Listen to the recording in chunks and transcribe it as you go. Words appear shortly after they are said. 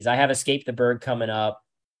is I have Escape the Berg coming up.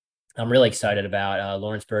 I'm really excited about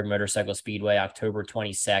Lawrenceburg Motorcycle Speedway, October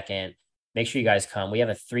 22nd. Make sure you guys come. We have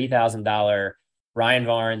a $3,000 Ryan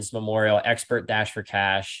Varnes Memorial Expert Dash for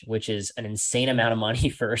Cash, which is an insane amount of money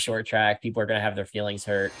for a short track. People are going to have their feelings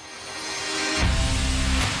hurt.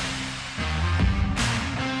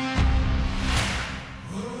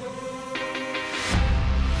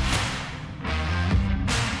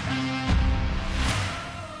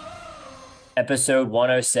 Episode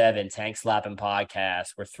 107, Tank Slapping Podcast.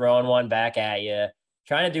 We're throwing one back at you.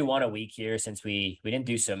 Trying to do one a week here since we didn't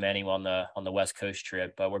do so many on the West Coast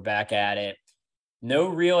trip, but we're back at it. No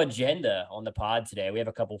real agenda on the pod today. We have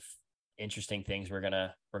a couple interesting things we're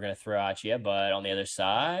gonna throw at you, but on the other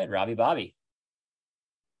side, Robby Bobby.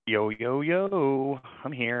 Yo, yo, yo.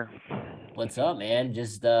 I'm here. What's up, man?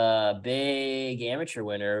 Just a big amateur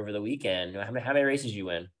winner over the weekend. How many races you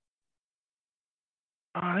win?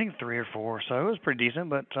 I think 3 or 4, so it was pretty decent,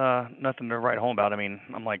 but nothing to write home about. I mean,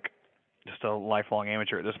 I'm like just a lifelong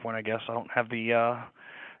amateur at this point, I guess. I don't have the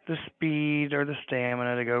speed or the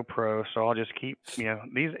stamina to go pro, so I'll just keep,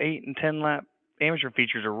 these 8 and 10 lap amateur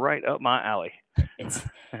features are right up my alley. It's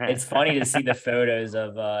it's funny to see the photos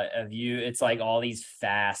of you. It's like all these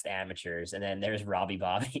fast amateurs, and then there's Robby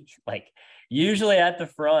Bobby, like usually at the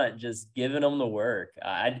front, just giving them the work.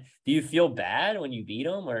 Do you feel bad when you beat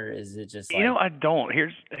them, or is it just like I don't.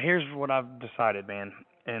 Here's what I've decided, man.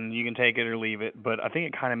 And you can take it or leave it, but I think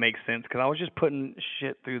it kind of makes sense because I was just putting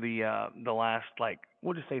shit through the last, like,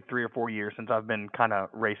 we'll just say 3 or 4 years since I've been kind of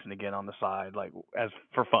racing again on the side, like as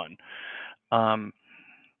for fun. Um,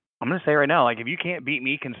 I'm gonna say right now, like, if you can't beat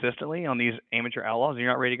me consistently on these amateur outlaws, you're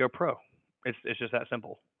not ready to go pro. It's just that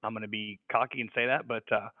simple. I'm gonna be cocky and say that, but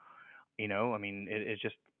I mean, it's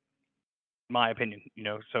just my opinion.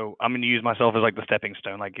 So I'm gonna use myself as like the stepping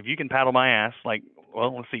stone. Like, if you can paddle my ass, like,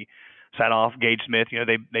 well, let's see, Sadoff, Gage Smith,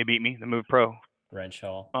 they beat me, they moved pro.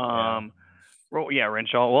 Renshaw? Yeah, Um, well, yeah,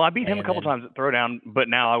 Renshaw. Well, I beat him a couple Landon. times at throwdown, but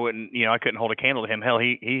now I wouldn't. I couldn't hold a candle to him. Hell,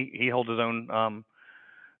 he holds his own.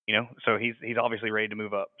 So he's obviously ready to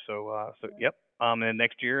move up. So yep. And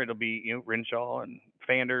next year it'll be Renshaw and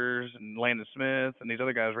Fanders and Landon Smith and these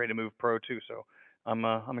other guys ready to move pro too. So I'm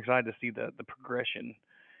excited to see the progression,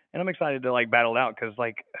 and I'm excited to like battle it out because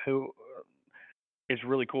like who it's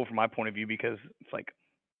really cool from my point of view because it's like,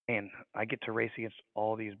 man, I get to race against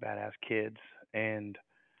all these badass kids and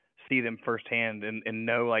see them firsthand and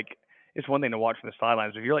know like it's one thing to watch from the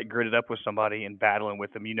sidelines. If you're like gritted up with somebody and battling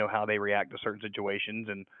with them, you know how they react to certain situations.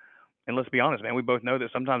 And let's be honest, man, we both know that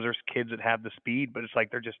sometimes there's kids that have the speed, but it's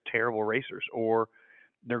like they're just terrible racers, or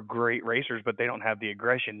they're great racers, but they don't have the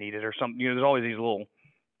aggression needed, or something. There's always these little,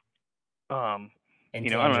 um, I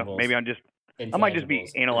don't know. Maybe Intangibles. I might just be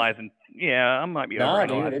Intangibles. analyzing. Yeah, I might be No, dude,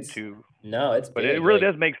 overanalyzing it's too, no, it's but it big. really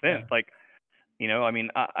Like, does make sense. yeah. Like, I mean,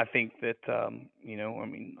 I think that, I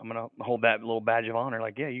mean, I'm gonna hold that little badge of honor.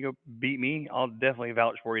 Like, yeah, you go beat me, I'll definitely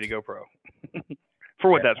vouch for you to go pro. For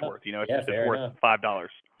what Fair that's enough. worth, Yeah, it's fair worth enough. $5.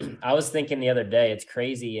 I was thinking the other day, it's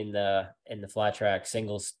crazy in the flat track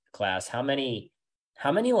singles class, how many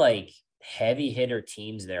like heavy hitter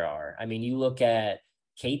teams there are. I mean, you look at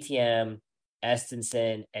KTM,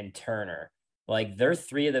 Estenson, and Turner. Like they're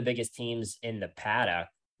three of the biggest teams in the paddock,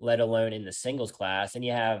 let alone in the singles class. And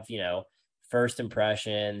you have, first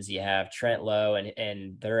impressions, you have Trent Lowe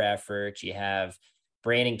and their effort, you have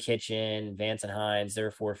Brandon Kitchen, Vance and Hines, their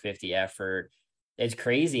 450 effort. It's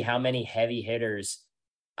crazy how many heavy hitters.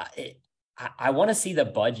 I want to see the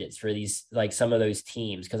budgets for these, like some of those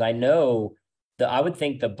teams, because I know I would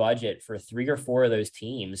think the budget for three or four of those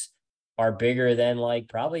teams are bigger than like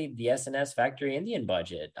probably the SNS Factory Indian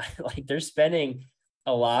budget. Like they're spending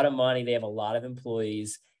a lot of money. They have a lot of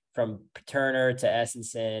employees from Turner to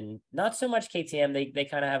Essenson. Not so much KTM. They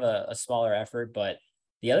kind of have a smaller effort, but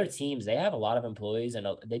the other teams, they have a lot of employees and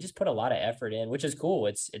they just put a lot of effort in, which is cool.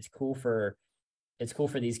 It's cool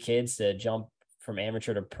for these kids to jump from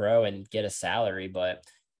amateur to pro and get a salary, but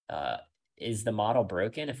uh, is the model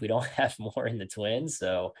broken if we don't have more in the twins?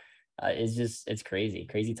 So it's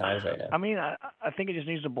crazy times right now. I mean, I think it just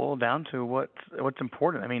needs to boil down to what's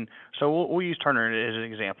important. I mean, so we'll use Turner as an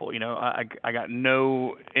example. I got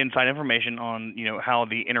no inside information on how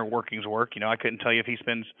the inner workings work. I couldn't tell you if he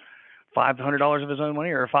spends $500 of his own money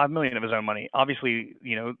or 5 million of his own money. Obviously,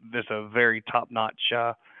 there's a very top notch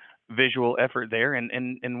visual effort there.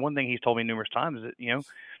 And one thing he's told me numerous times is that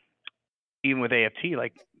even with AFT,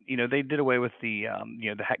 like they did away with the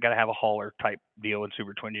got to have a hauler type deal in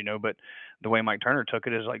Super Twin, but the way Mike Turner took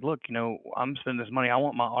it is like, look, I'm spending this money. I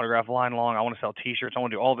want my autograph line long. I want to sell T-shirts. I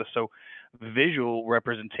want to do all this. So visual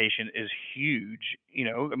representation is huge.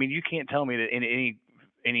 I mean, you can't tell me that in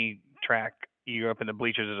any track you're up in the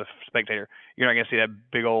bleachers as a spectator, you're not gonna see that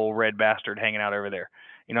big old red bastard hanging out over there.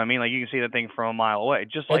 You know what I mean? Like you can see that thing from a mile away.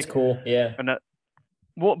 Just It's like cool. Yeah.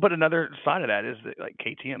 well, but another side of that is that like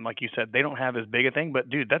KTM, like you said, they don't have as big a thing, but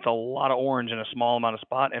dude, that's a lot of orange in a small amount of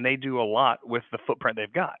spot, and they do a lot with the footprint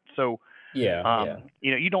they've got. So, Yeah.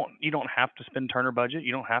 Yeah. you don't have to spend Turner budget,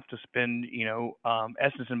 you don't have to spend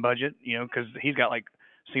Estenson budget, because he's got like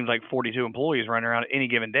seems like 42 employees running around any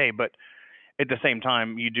given day, but at the same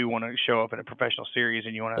time, you do want to show up in a professional series,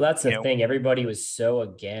 and you want Well, to, that's the thing. Everybody was so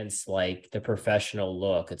against like the professional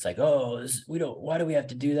look. It's like, oh, we don't, why do we have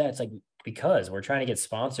to do that? It's like, because we're trying to get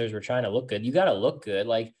sponsors, we're trying to look good. You got to look good.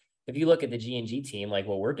 Like if you look at the G&G team, like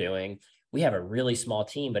what we're doing, we have a really small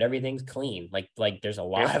team, but everything's clean. Like there's a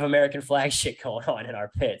yep. lot of American flag shit going on in our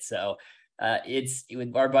pit. So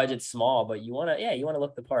our budget's small, but you want to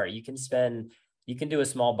look the part. You can do a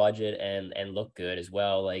small budget and look good as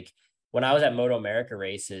well. Like when I was at Moto America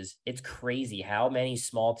races, it's crazy how many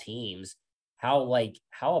small teams, how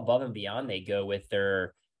above and beyond they go with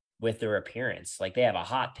their appearance. Like they have a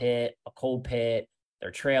hot pit, a cold pit,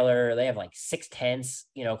 their trailer, they have like six tents,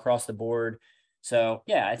 across the board. So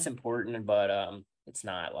yeah, it's important, but it's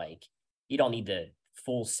not like you don't need to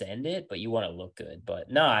full send it, but you want to look good.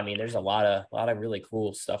 But no, I mean there's a lot of really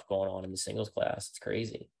cool stuff going on in the singles class. It's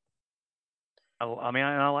crazy. I mean,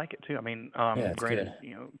 I like it too. I mean, Yeah, it's granted,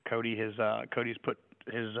 good. Cody's put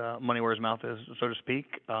his money where his mouth is, so to speak.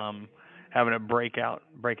 Having a breakout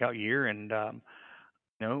year, and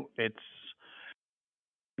it's.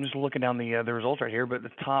 I'm just looking down the results right here, but the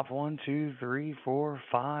top one, two, three, four,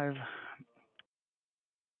 five,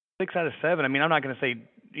 6 out of 7. I mean, I'm not going to say.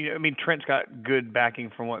 I mean, Trent's got good backing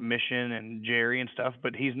from what Mission and Jerry and stuff,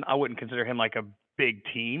 but I wouldn't consider him like a big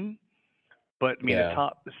team. But I mean, the Yeah.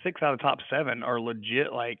 top 6 out of the top 7 are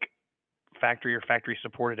legit like factory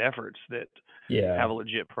supported efforts that Yeah. have a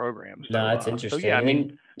legit program. No, So that's so yeah, interesting. I And mean,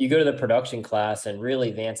 then you go to the production class, and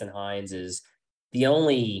really Vance and Hines is the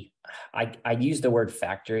only. I use the word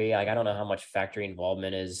factory. Like I don't know how much factory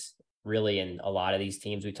involvement is really in a lot of these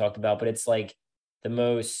teams we talked about, but it's like the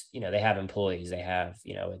most. They have employees. They have.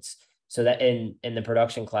 It's so that in the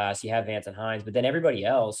production class you have Vance and Hines, but then everybody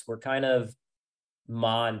else we're kind of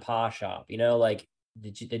ma and pa shop. Like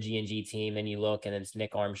the G&G team. Then you look, and it's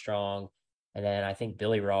Nick Armstrong, and then I think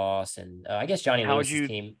Billy Ross, and I guess Johnny how would Lewis's you?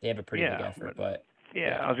 team. They have a pretty big Yeah, effort, but but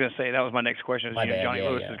yeah, I yeah, was gonna say that was my next question. Is my bad. Johnny Yeah,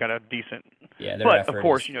 Lewis has yeah, got a decent, yeah. Their but of effort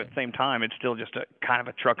course, is good. at the same time, it's still just a kind of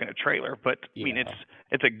a truck and a trailer. But I mean, Yeah,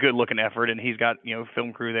 it's a good looking effort, and he's got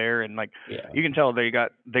film crew there, and like yeah, you can tell they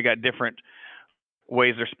got different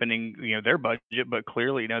ways they're spending their budget, but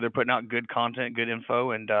clearly they're putting out good content, good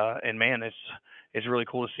info, and man, it's really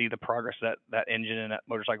cool to see the progress that engine and that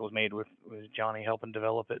motorcycle has made with Johnny helping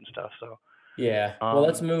develop it and stuff. So yeah. Well,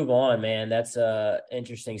 let's um move on, man. That's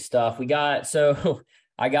interesting stuff. We got so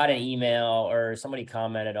I got an email or somebody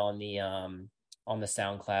commented on the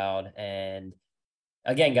SoundCloud, and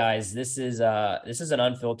again, guys, this is an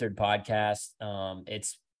unfiltered podcast.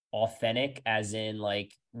 It's authentic, as in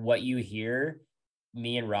like what you hear.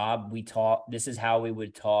 Me and Rob, we talk. This is how we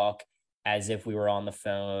would talk, as if we were on the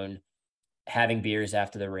phone, having beers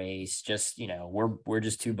after the race. Just we're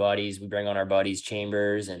just two buddies. We bring on our buddies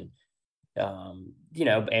Chambers, and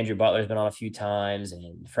Andrew Butler's been on a few times,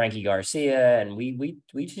 and Frankie Garcia, and we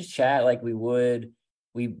just chat like we would.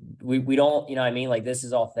 We don't, what I mean? Like this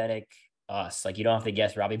is authentic us. Like you don't have to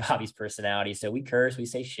guess Robbie Bobby's personality. So we curse, we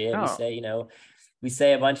say shit, we no, say, we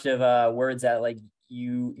say a bunch of words that like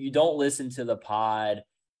you don't listen to the pod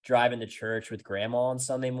driving to church with grandma on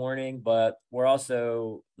Sunday morning, but we're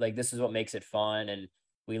also like this is what makes it fun, and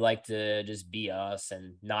we like to just be us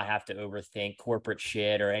and not have to overthink corporate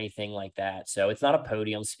shit or anything like that. So it's not a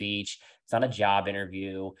podium speech, it's not a job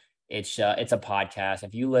interview. It's a podcast.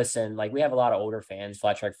 If you listen, like we have a lot of older fans,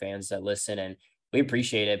 flat track fans that listen, and we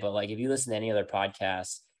appreciate it. But like if you listen to any other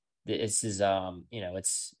podcast, this is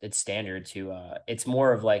it's standard to it's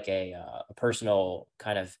more of like a personal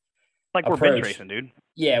kind of like we're bench approach. racing, dude.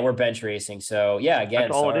 Yeah, we're bench racing. So yeah, That's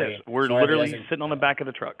again, all it is. We're sorry if it literally doesn't. sitting on the Yeah, back of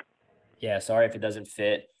the truck. yeah, sorry if it doesn't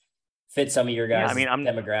fit some of your Yeah, I guys' mean,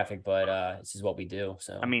 demographic, but this is what we do. I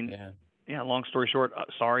So mean, yeah, yeah, long story short,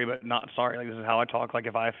 sorry, but not sorry. Like, this is how I talk. Like,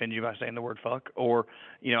 if I offend you by saying the word fuck, or,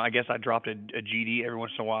 I guess I dropped a GD every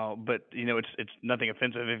once in a while, but, it's nothing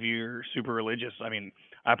offensive if you're super religious. I mean,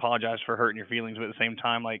 I apologize for hurting your feelings, but at the same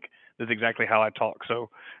time, like, this is exactly how I talk. So,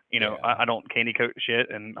 yeah, I don't candy coat shit,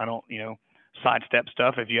 and I don't, sidestep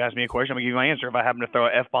stuff. If you ask me a question, I'm going to give you my answer. If I happen to throw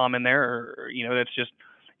a F bomb in there, or, that's just,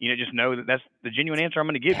 just know that that's the genuine answer I'm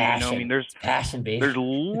going to give you. I mean, passion. It's passion, baby. there's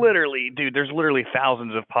literally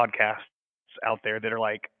thousands of podcasts out there that are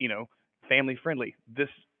like, family friendly. This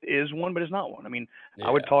is one, but it's not one. I mean,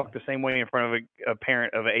 I would Yeah. talk the same way in front of a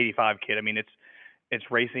parent of an 85 kid. I mean,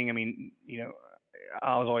 it's racing. I mean,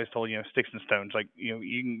 I was always told, sticks and stones. Like, you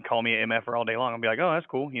can call me an MFer all day long. I'll be like, oh, that's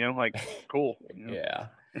cool. Like, cool. Yeah.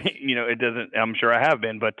 It doesn't. I'm sure I have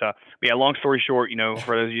been, but yeah. Long story short,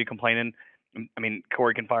 for those of you complaining, I mean,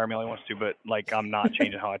 Corey can fire me all he wants to, but like, I'm not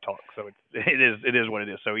changing how I talk. So it is what it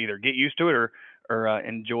is. So either get used to it or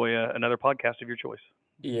enjoy another podcast of your choice,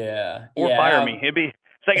 Yeah. or fire Yeah. me. It'd be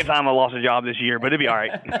second time I lost a job this year, but it'd be all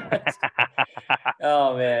right.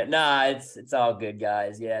 Oh man, nah, it's all good,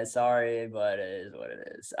 guys. Yeah, sorry, but it is what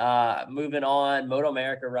it is. Moving on, Moto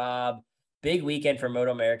America, Rob. Big weekend for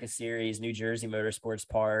Moto America Series, New Jersey Motorsports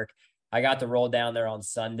Park. I got to roll down there on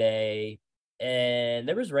Sunday, and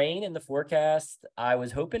there was rain in the forecast. I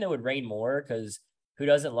was hoping it would rain more because who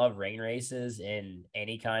doesn't love rain races in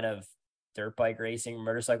any kind of dirt bike racing,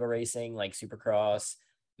 motorcycle racing, like Supercross,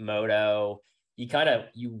 moto.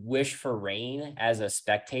 You wish for rain as a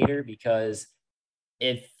spectator because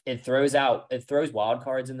it throws wild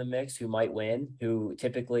cards in the mix who might win, who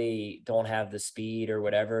typically don't have the speed or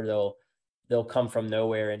whatever. They'll come from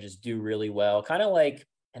nowhere and just do really well. Kind of like,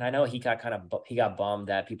 and I know he got bummed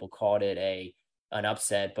that people called it an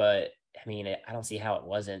upset, but I mean, I don't see how it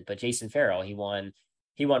wasn't. But Jason Farrell, he won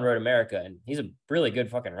Road America, and he's a really good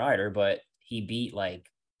fucking rider, but he beat like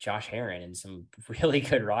Josh Herron and some really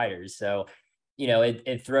good riders. So,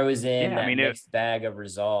 it throws in Yeah, I that mean, mixed bag of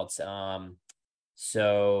results.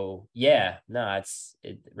 So yeah, no,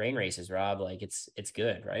 rain races, Rob. Like it's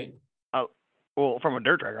good, right? uh, well, from a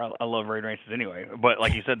dirt tracker, I love rain races anyway. But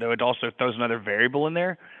like you said, though, it also throws another variable in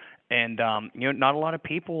there, and not a lot of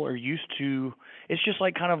people are used to. It's just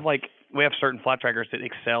like kind of like we have certain flat trackers that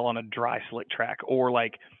excel on a dry slick track, or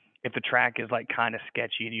like if the track is like kind of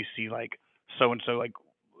sketchy and you see like so and so like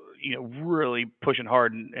really pushing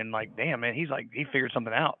hard and like damn man he figured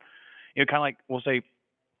something out. Kind of like we'll say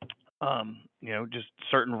just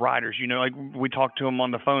certain riders. Like we talked to him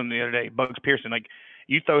on the phone the other day, Bugs Pearson. Like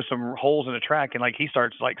you throw some holes in the track and like he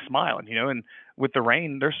starts like smiling, and with the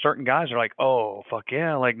rain, there's certain guys that are like, oh fuck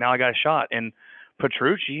yeah, like now I got a shot. And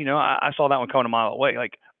Petrucci, I saw that one coming a mile away.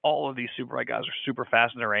 Like all of these superbike guys are super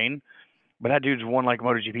fast in the rain, but that dude's won like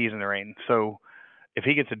MotoGPs in the rain. So if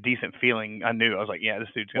he gets a decent feeling, I was like, yeah, this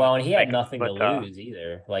dude's gonna Well, and he had make it. nothing to But lose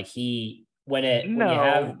either. Like when you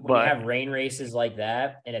have no, but rain races like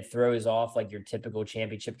that and it throws off like your typical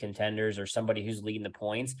championship contenders or somebody who's leading the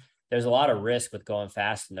points, there's a lot of risk with going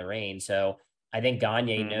fast in the rain. So I think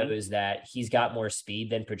Gagne hmm knows that he's got more speed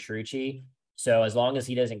than Petrucci. So as long as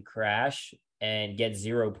he doesn't crash and get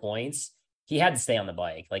 0 points, he had to stay on the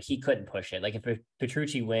bike. Like he couldn't push it. Like if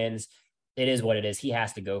Petrucci wins, it is what it is. He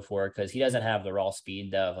has to go for it because he doesn't have the raw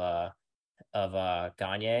speed of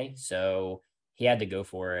Gagne. So he had to go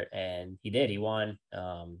for it and he did. He won.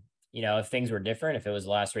 If things were different, if it was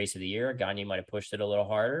the last race of the year, Gagne might have pushed it a little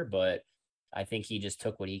harder, but I think he just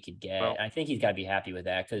took what he could get. well, I think he's got to be happy with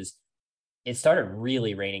that because it started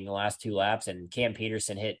really raining the last two laps and Cam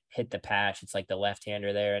Peterson hit the patch. It's like the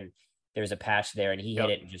left-hander there and there's a patch there and he hit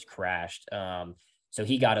yep, it and just crashed. So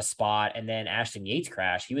he got a spot and then Ashton Yates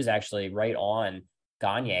crashed. He was actually right on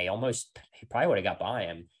Gagne, almost he probably would have got by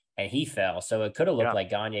him and he fell. So it could have looked yeah, like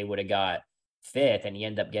Gagne would have got fifth and he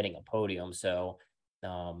ended up getting a podium. So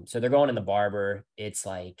they're going in the barber. It's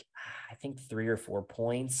like I think 3 or 4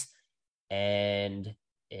 points and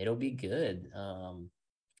it'll be good.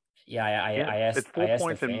 Yeah, yeah. It's I four asked the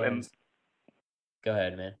points and fans. Go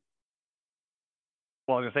ahead, man.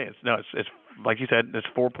 well, I was gonna say it's like you said, it's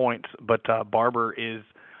 4 points, but Barber is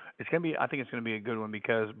it's gonna be I think it's gonna be a good one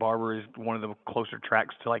because Barber is one of the closer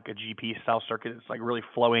tracks to like a GP style circuit. It's like really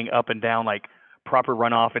flowing up and down, like proper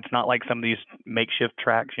runoff. It's not like some of these makeshift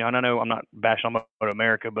tracks. And I know I'm not bashing on Moto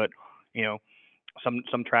America, but you know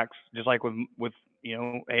some tracks just like with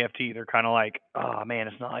AFT, they're kind of like, oh man,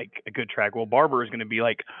 it's not like a good track. Well, Barber is going to be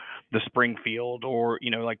like the Springfield or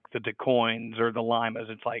like the DeCoins or the Limas.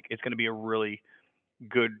 It's like it's going to be a really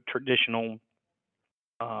good traditional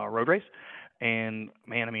road race. And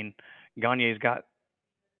man, I mean, Gagne's got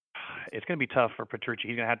it's going to be tough for Petrucci.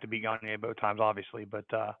 He's going to have to beat Gagne both times, obviously. But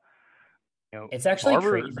It's actually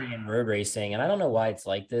Barber, crazy in road racing, and I don't know why it's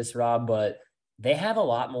like this, Rob, but they have a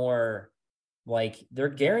lot more, like they're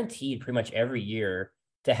guaranteed pretty much every year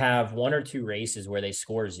to have 1 or 2 races where they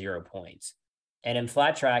score 0 points. And in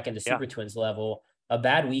flat track and the yeah, Super Twins level, a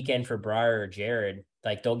bad weekend for Breyer or Jared,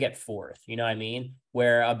 like they'll get fourth. You know what I mean?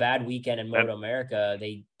 Where a bad weekend in that, Moto America,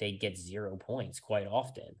 they get 0 points quite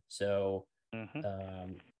often. So hmm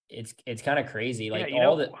um, it's kind of crazy. yeah,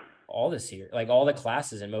 Like all this here, like all the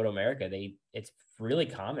classes in Moto America, it's really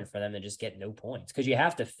common for them to just get no points because you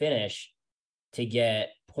have to finish. to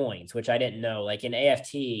get points, which I didn't know. Like in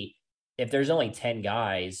AFT, if there's only 10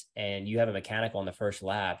 guys and you have a mechanical on the first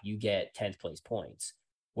lap, you get 10th place points.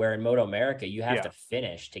 Where in Moto America, you have Yeah. to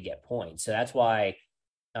finish to get points. So that's why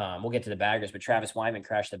we'll get to the baggers, but Travis Wyman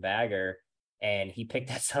crashed the bagger and he picked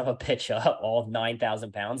that son of a bitch up, all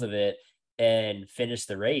 9,000 pounds of it, and finished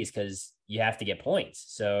the race because you have to get points.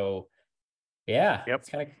 So yeah, Yep.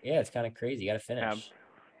 it's kind of crazy. You got to Um, finish.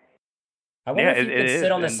 I wonder yeah, if you it could is,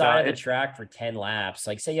 sit on the and side of the it. track for 10 laps.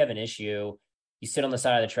 Like, say you have an issue, you sit on the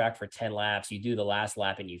side of the track for 10 laps, you do the last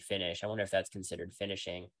lap and you finish. I wonder if that's considered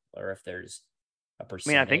finishing or if there's a I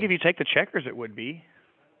mean, I think if percentage. you take the checkers, it would be.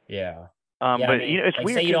 Yeah. Yeah. I But you mean, know, it's like,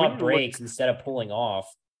 say weird you too. We don't need have to look. brakes instead of pulling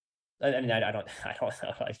off. I mean, I don't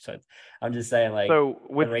know. I'm just saying, like, So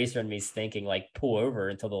the with racer in me's thinking, like, pull over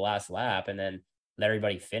until the last lap and then let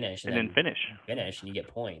everybody finish and and then then finish. you finish and you get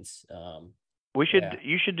points. We Yeah. should.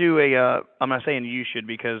 You should do a. I'm not saying you should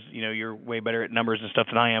because you know you're way better at numbers and stuff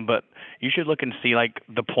than I am, but you should look and see like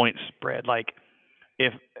the point spread. Like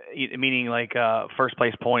if meaning like first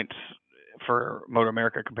place points for Motor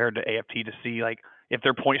America compared to AFT to see like if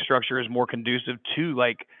their point structure is more conducive to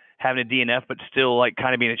like having a DNF but still like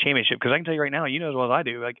kind of being a championship. Because I can tell you right now, you know as well as I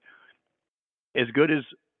do, like as good as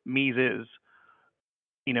Mies is,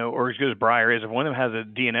 you know, or as good as Breyer is, if one of them has a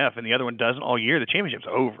DNF and the other one doesn't all year, the championship's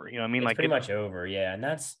over. You know what I mean? It's Like pretty it's much over. Yeah. And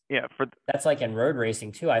yeah for that's like in road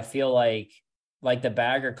racing too. I feel like the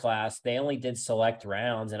bagger class, they only did select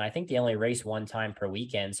rounds and I think they only race one time per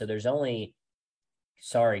weekend. So there's only,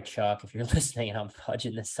 sorry, Chuck, if you're listening and I'm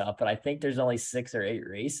fudging this up, but I think there's only 6 or 8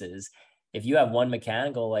 races. If you have one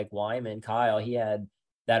mechanical like Wyman, Kyle, he had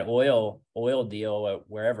that oil deal at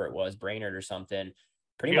wherever it was, Brainerd or something,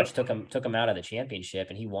 pretty yep much took him out of the championship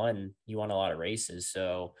and he won a lot of races.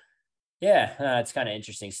 So yeah, it's kind of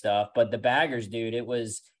interesting stuff. But the baggers, dude, it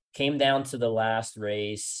was came down to the last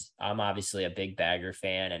race. I'm obviously a big bagger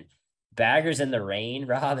fan, and baggers in the rain,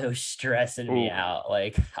 Rob, it was stressing me ooh out.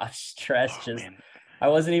 Like I was stressed. oh Just man I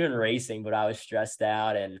wasn't even racing, but I was stressed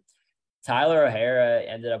out. And Tyler O'Hara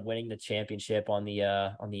ended up winning the championship on the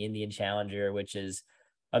Indian Challenger, which is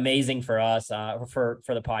amazing for us for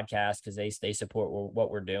the podcast because they support what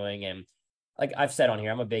we're doing. And like I've said on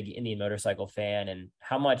here, I'm a big Indian motorcycle fan, and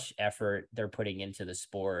how much effort they're putting into the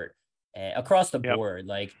sport across the yep board.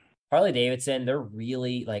 Like Harley Davidson, they're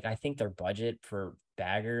really like I think their budget for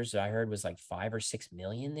baggers I heard was like 5 or 6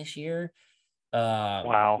 million this year,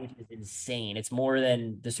 wow which is insane. It's more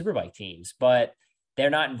than the superbike teams, but they're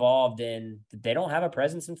not involved in. They don't have a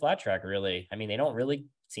presence in flat track really. I mean, they don't really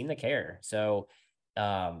seem to care. So,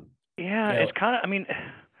 um, yeah you know, it's kind of I mean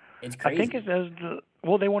it's I think it's crazy. as the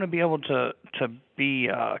well they want to be able to be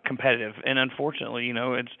competitive and unfortunately you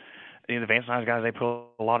know it's you know, the Vance Hines guys they put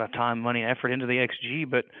a lot of time money and effort into the XG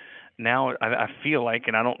but now I feel like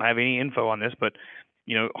and I don't have any info on this but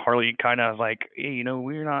you know Harley kind of like hey, you know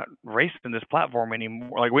we're not racing this platform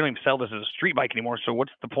anymore like we don't even sell this as a street bike anymore so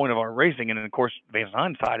what's the point of our racing and then of course Vance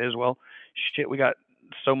Hines side is well shit we got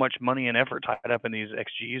so much money and effort tied up in these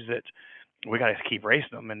XGs that we got to keep racing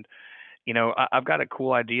them and you know, I've got a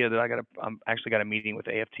cool idea that I'm actually got a meeting with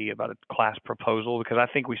AFT about a class proposal because I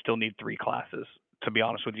think we still need 3 classes. To be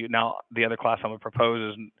honest with you, now the other class I'm gonna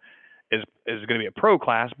propose is going to be a pro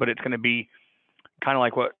class, but it's going to be kind of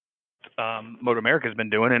like what Motor America has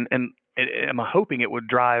been doing, I'm hoping it would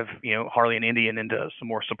drive you know Harley and Indian into some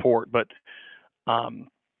more support. But um,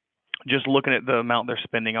 just looking at the amount they're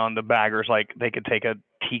spending on the baggers, like they could take a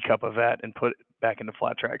teacup of that and put it back into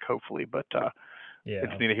flat track, hopefully. But it's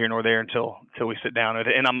Yeah, neither here nor there until we sit down.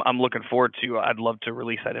 And I'm looking forward to. I'd love to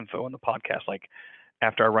release that info on the podcast, like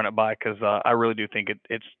after I run it by, because I really do think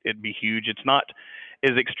it'd be huge. It's not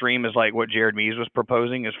as extreme as like what Jared Mees was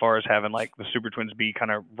proposing, as far as having like the Super Twins be kind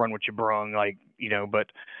of run what you brung, like you know. But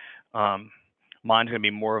um, mine's gonna be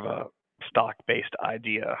more of a stock based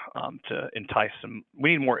idea to entice some.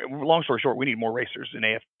 We need more. Long story short, we need more racers in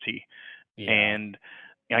AFT, yeah, and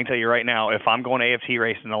I can tell you right now, if I'm going AFT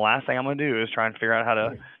racing, the last thing I'm going to do is try and figure out how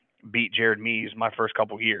to beat Jared Mees my first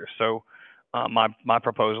couple of years. So my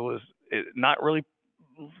proposal is not really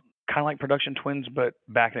kind of like production twins, but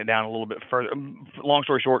backing it down a little bit further. Long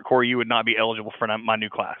story short, Corey, you would not be eligible for my new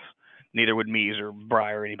class. Neither would Mees or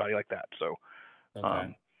Breyer or anybody like that. So okay.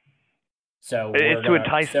 um, So it's to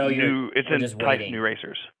entice it's we're to just entice new waiting.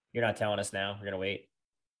 racers. You're not telling us now. We're gonna wait.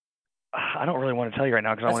 I don't really want to tell you right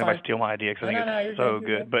now because I don't That's want anybody fine. to steal my idea because I No, think no, no. it's You're good. so You're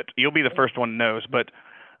good. good. But you'll be the first one who knows. But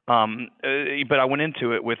I went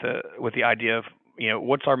into it with the idea of you know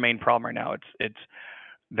what's our main problem right now. It's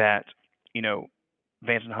that you know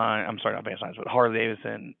Vance and Hines, I'm sorry not Vance and Hines, but Harley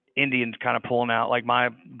Davidson, Indians kind of pulling out. Like my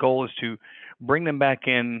goal is to bring them back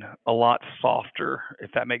in a lot softer,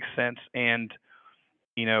 if that makes sense, and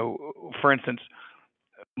You know, for instance,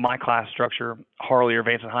 my class structure, Harley or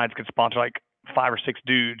Vance and Hines could sponsor like 5 or 6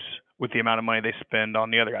 dudes with the amount of money they spend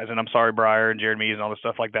on the other guys. And I'm sorry, Breyer and Jared Mees and all this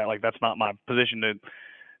stuff like that. Like, that's not my position to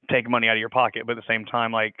take money out of your pocket. But at the same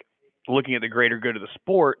time, like, looking at the greater good of the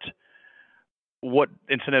sport, what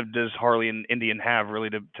incentive does Harley and Indian have really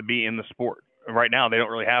to be in the sport? Right now, they don't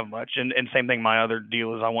really have much. And same thing, my other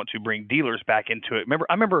deal is I want to bring dealers back into it.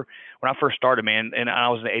 I remember when I first started, man, and I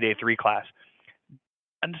was in the 8A3 class.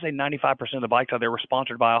 I'd say 95% of the bikes out there were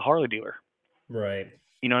sponsored by a Harley dealer. Right.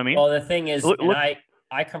 You know what I mean? Well, the thing is, and Look,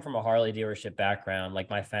 I come from a Harley dealership background. Like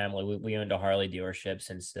my family, we owned a Harley dealership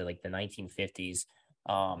since the 1950s.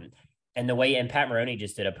 Um, and the way, and Pat Maroney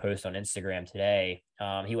just did a post on Instagram today.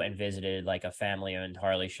 He went and visited like a family owned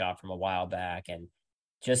Harley shop from a while back, and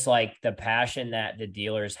just like the passion that the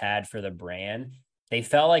dealers had for the brand, they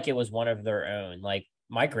felt like it was one of their own. Like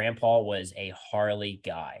my grandpa was a Harley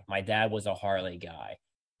guy. My dad was a Harley guy.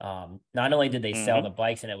 Not only did they sell mm-hmm. the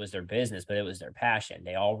bikes and it was their business, but it was their passion.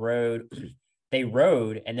 They all rode, they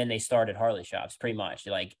rode, and then they started Harley shops pretty much.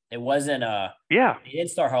 Like it wasn't Yeah. they didn't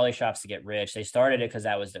start Harley shops to get rich. They started it because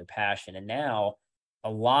that was their passion. And now a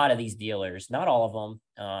lot of these dealers, not all of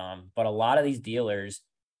them, but a lot of these dealers,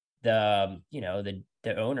 the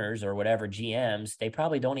owners or whatever GMs, they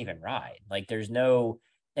probably don't even ride. Like there's no,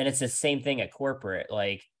 and it's the same thing at corporate.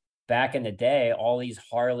 Like back in the day, all these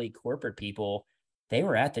Harley corporate people, they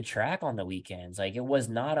were at the track on the weekends. Like it was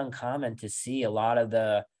not uncommon to see a lot of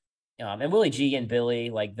the and Willie G and Billy,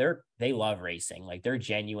 like they love racing, like they're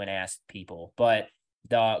genuine ass people. But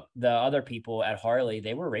the other people at Harley,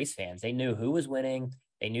 they were race fans. They knew who was winning,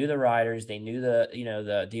 they knew the riders, they knew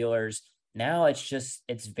the dealers. Now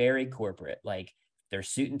it's very corporate. Like they're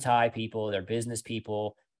suit and tie people, they're business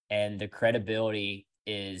people, and the credibility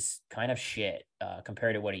is kind of shit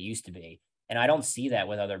compared to what it used to be. And I don't see that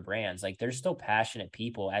with other brands. Like there's still passionate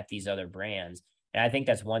people at these other brands. And I think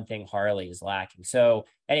that's one thing Harley is lacking. So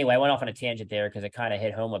anyway, I went off on a tangent there because it kind of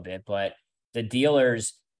hit home a bit, but the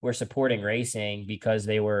dealers were supporting racing because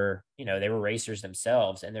they were racers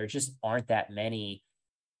themselves. And there just aren't that many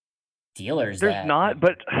dealers There's that not,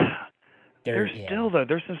 but they're, there's yeah, still though.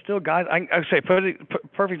 There's some still guys. I say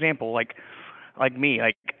perfect example. Like me.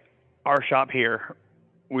 Like our shop here,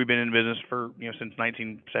 we've been in business for since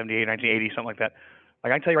 1978, 1980, something like that.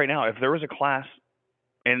 Like I can tell you right now, if there was a class,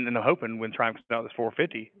 and I'm hoping when Triumph comes out this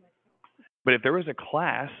 450, but if there was a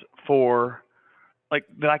class for like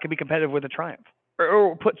that I could be competitive with a Triumph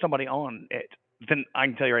or put somebody on it, then I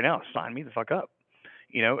can tell you right now, sign me the fuck up.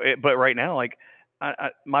 But right now, like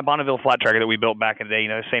my Bonneville flat tracker that we built back in the day,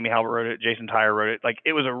 Sammy Halbert rode it, Jason Tyre rode it. Like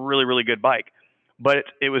it was a really, really good bike, but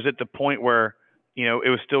it was at the point where it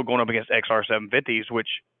was still going up against XR 750s, which,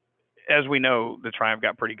 as we know, the Triumph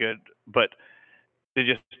got pretty good, but it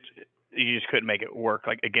just you just couldn't make it work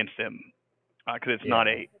like against them because it's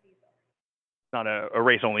yeah, not a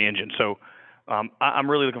race only engine. So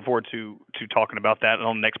I'm really looking forward to talking about that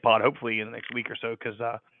on the next pod, hopefully in the next week or so, because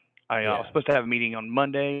I was yeah. supposed to have a meeting on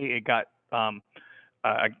Monday. It got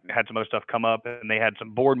I had some other stuff come up, and they had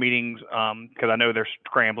some board meetings because I know they're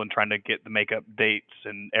scrambling trying to get the makeup dates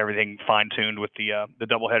and everything fine tuned with the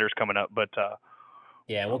double headers coming up.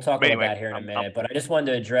 Yeah, we'll talk But about anyway, that here in a minute. But I just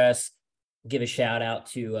wanted to give a shout out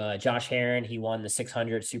to Josh Heron. He won the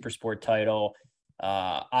 600 Super Sport title.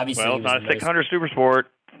 Obviously, well, he it's was not the a most. 600 Super Sport,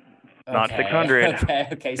 not Okay, 600.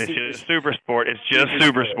 okay. It's just Super Sport. It's just Super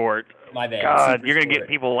Super Sport. Sport. My bad. God, Super you're gonna get Sport.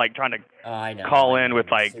 people like trying to I know. call I in with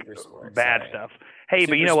know. like Super Sport. bad Sorry. stuff. Hey,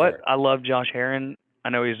 but you Super know what? Sport. I love Josh Heron. I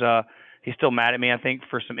know he's still mad at me, I think,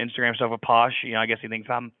 for some Instagram stuff with Posh. I guess he thinks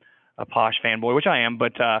I'm a Posh fanboy, which I am.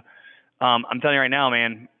 But I'm telling you right now,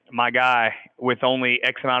 man, my guy with only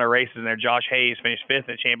X amount of races in there, Josh Hayes, finished 5th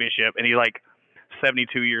in the championship, and he's like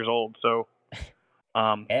 72 years old. So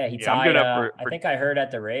Yeah, he yeah, I'm tied. good up I for think I heard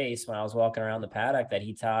at the race when I was walking around the paddock that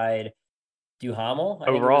he tied Duhamel. I think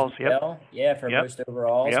it was overalls. Yep, Miguel. Yeah, for yep, most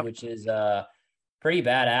overalls, yep. which is pretty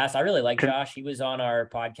badass. I really like Josh. He was on our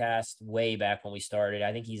podcast way back when we started.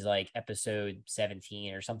 I think he's like episode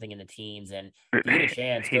 17 or something in the teens. And if you get a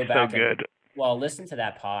chance, He's go so back and, good. well, listen to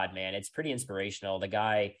that pod, man. It's pretty inspirational. The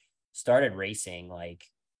guy started racing, like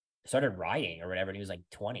started riding or whatever. And he was like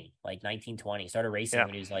 20, like 19, 20, started racing Yeah.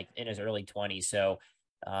 when he was like in his early 20s. So,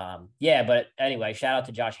 yeah, but anyway, shout out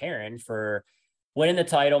to Josh Heron for winning the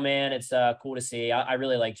title, man. It's cool to see. I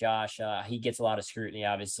really like Josh. He gets a lot of scrutiny,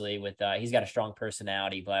 obviously, with he's got a strong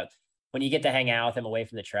personality, but when you get to hang out with him away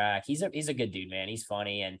from the track, he's a good dude, man. He's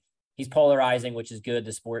funny and he's polarizing, which is good.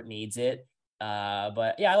 The sport needs it.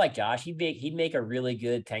 But yeah, I like Josh. He'd make a really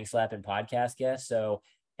good tank slapping podcast guest. So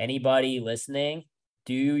anybody listening,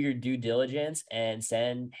 do your due diligence and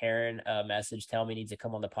send Heron a message. Tell him he needs to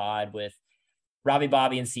come on the pod with Robby,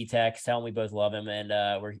 Bobby, and CTex. Tell him we both love him, and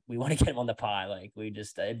we want to get him on the pod. Like we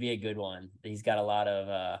just, it'd be a good one. He's got a lot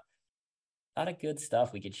of good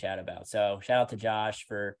stuff we could chat about. So shout out to Josh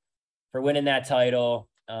for winning that title.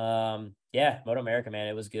 Yeah, Moto America, man,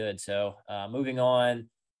 it was good. So moving on,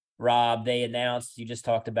 Rob, they announced, you just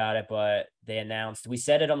talked about it, but they announced, we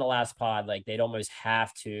said it on the last pod, like they'd almost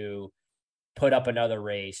have to put up another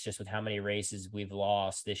race just with how many races we've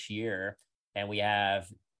lost this year. And we got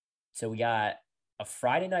a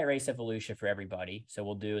Friday night race at Volusia for everybody. So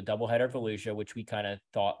we'll do a doubleheader at Volusia, which we kind of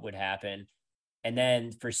thought would happen. And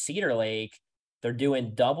then for Cedar Lake, they're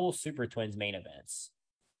doing double Super Twins main events.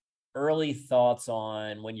 Early thoughts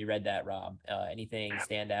on when you read that, Rob? Anything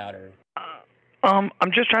stand out or? I'm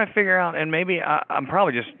just trying to figure out, and maybe I'm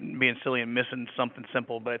probably just being silly and missing something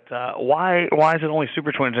simple, but why is it only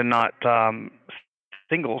Super Twins and not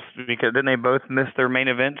singles? Because didn't they both miss their main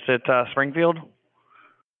events at Springfield?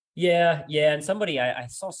 Yeah, and I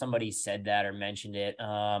saw somebody said that or mentioned it.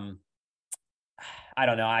 I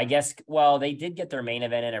don't know. I guess they did get their main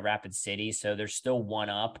event in at Rapid City, so they're still one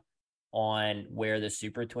up on where the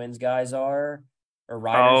Super Twins guys are or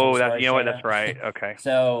riders. Oh, I'm that's sorry, you know what? That's Shanna. right. Okay.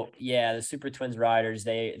 So yeah, the Super Twins riders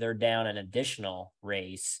they're down an additional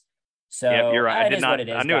race. Yep, you're So right. I it did is not. what it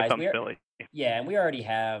I is, knew it was guys. something silly. Yeah, and we already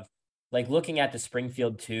have like looking at the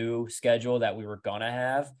Springfield 2 schedule that we were gonna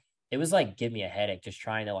have. It was like give me a headache just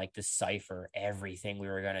trying to like decipher everything we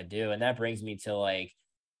were gonna do, and that brings me to like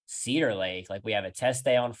Cedar Lake. Like we have a test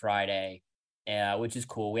day on Friday, which is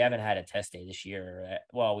cool. We haven't had a test day this year.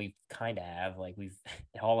 Well, we kind of have. Like we've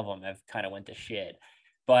all of them have kind of went to shit,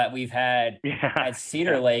 but we've had Yeah. at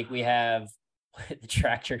Cedar Lake we have the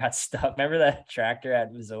tractor got stuck. Remember that tractor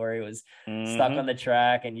at Missouri was stuck on Mhm. the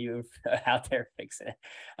track and you were out there fixing it.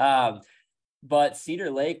 But Cedar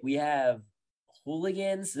Lake, we have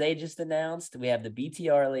hooligans. They just announced we have the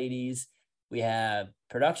BTR ladies. We have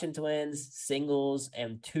production twins, singles,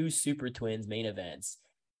 and 2 super twins main events.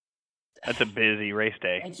 That's a busy race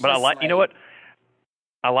day, It's but I just like. You know like, what?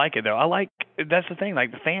 I like it though. That's the thing.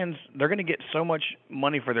 Like the fans, they're gonna get so much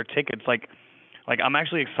money for their tickets. Like I'm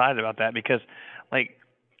actually excited about that because, like,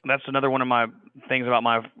 that's another one of my things about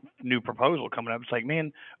my new proposal coming up. It's like,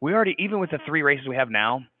 man, we already even with the 3 races we have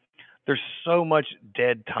now, there's so much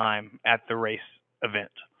dead time at the race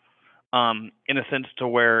event. In a sense to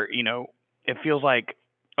where it feels like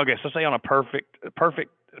okay, so say on a perfect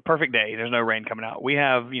day, there's no rain coming out. We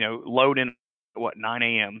have load in at what 9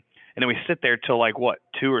 a.m. and then we sit there till like what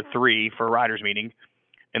 2 or 3 for a riders meeting,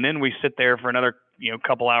 and then we sit there for another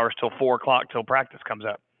couple hours till 4 o'clock till practice comes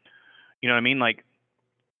up. You know what I mean? Like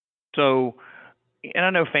so, and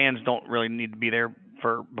I know fans don't really need to be there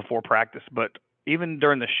for before practice, but even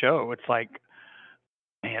during the show, it's like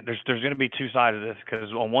man, there's going to be 2 sides of this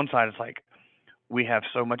because on one side it's like we have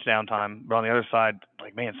so much downtime, but on the other side,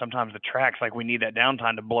 like man, sometimes the tracks like we need that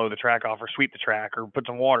downtime to blow the track off or sweep the track or put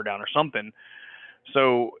some water down or something.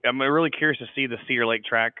 So I'm really curious to see the Cedar Lake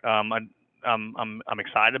track. I'm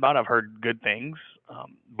excited about it. I've heard good things,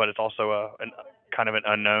 but it's also an kind of an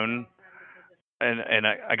unknown, and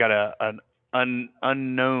I got an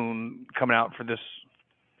unknown coming out for this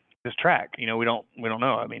track. We don't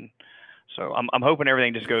know. I mean, so I'm hoping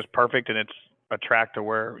everything just goes perfect and it's a track to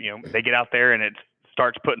where they get out there and it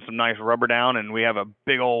starts putting some nice rubber down and we have a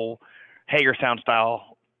big old Hagerstown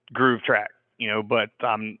style groove track. But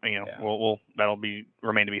yeah. we'll that'll be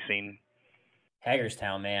remain to be seen.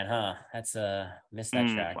 Hagerstown, man, huh? That's missed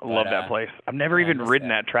that track, I but love that place. I've never yeah, I even missed ridden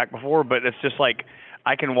that. that track before, but it's just like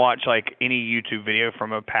I can watch like any YouTube video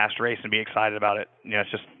from a past race and be excited about it.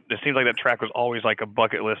 It seems like that track was always like a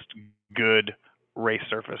bucket list good race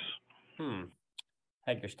surface.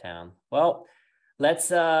 Hagerstown. Well,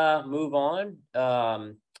 let's move on.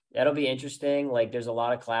 That'll be interesting. Like there's a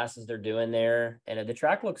lot of classes they're doing there, and the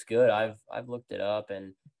track looks good. I've looked it up, and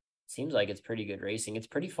it seems like it's pretty good racing. It's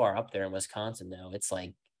pretty far up there in Wisconsin, though. It's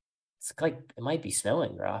like it might be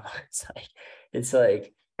snowing, Rob. It's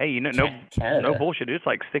like Hey, no Canada. bullshit, dude. It's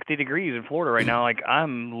like 60 degrees in Florida right now. Like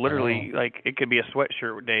I'm I literally know. like it could be a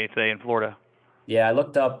sweatshirt day today in Florida. Yeah, I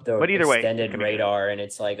looked up the But either way, it's extended gonna be good. radar, and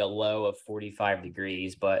it's like a low of 45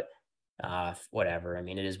 degrees, but whatever. I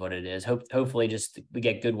mean, it is what it is. Hopefully just we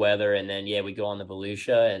get good weather, and then yeah, we go on the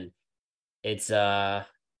Volusia, and it's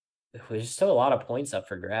there's still a lot of points up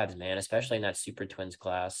for grabs, man, especially in that Super Twins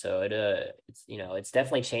class. So it's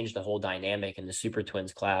definitely changed the whole dynamic in the Super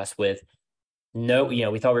Twins class with no, we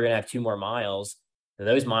thought we were gonna have 2 more miles.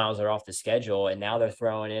 Those miles are off the schedule, and now they're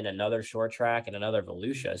throwing in another short track and another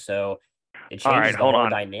Volusia. So it All right, changes the hold whole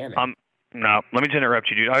on. I'm dynamic. No, let me just interrupt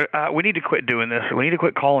you, dude. We need to quit doing this. We need to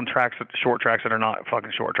quit calling tracks short tracks that are not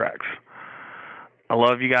fucking short tracks. I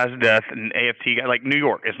love you guys to death, and AFT guys like New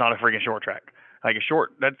York. It's not a freaking short track. Like a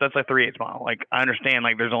short, that's like 3/8 mile. Like I understand,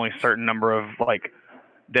 like there's only a certain number of like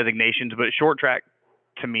designations, but short track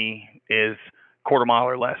to me is quarter mile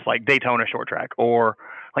or less. Like Daytona short track, or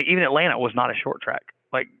like even Atlanta was not a short track.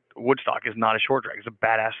 Like Woodstock is not a short track. It's a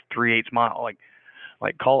badass 3/8 mile.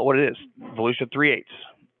 Like call it what it is. Volusia 3/8.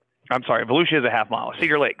 I'm sorry, Volusia is a half mile.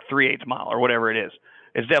 Cedar Lake 3/8 mile or whatever it is.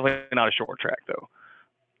 It's definitely not a short track though.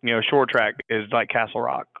 You know, short track is like Castle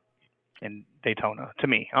Rock and Daytona to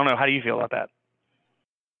me. I don't know. How do you feel about that?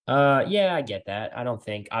 Yeah, I get that. I don't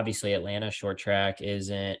think obviously Atlanta short track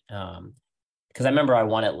isn't because I remember I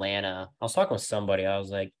won Atlanta. I was talking with somebody. I was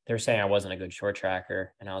like, they're saying I wasn't a good short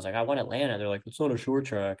tracker. And I was like, I won Atlanta. They're like, it's not a short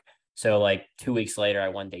track. So like 2 weeks later, I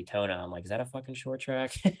won Daytona. I'm like, is that a fucking short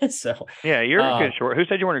track? So Yeah, you're a uh good short. Who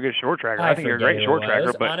said you weren't a good short tracker? I I think you're a forget great who it short was. It tracker,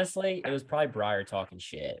 was but honestly, it was probably Briar talking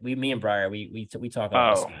shit. Me and Briar, we talk a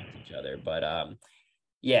lot of oh, smack to each other. But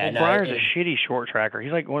yeah, well, no, Briar's a shitty short tracker.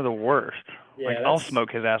 He's like one of the worst. Like yeah, I'll that's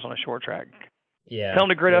smoke his ass on a short track. Tell yeah, him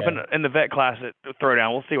to grid up yeah. in the vet class at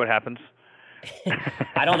throwdown. We'll see what happens.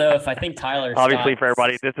 I don't know if I think Tyler Obviously, Scott for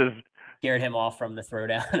everybody, this is. scared him off from the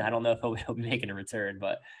throwdown. I don't know if he'll be making a return,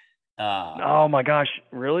 but Oh my gosh,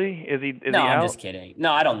 really? Is no, he I'm out? just kidding.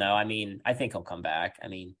 No, I don't know. I mean, I think he'll come back. I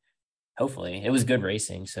mean, hopefully. It was good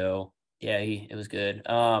racing, so yeah, it was good.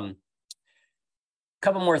 Couple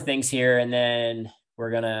more things here, and then we're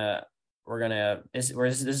gonna this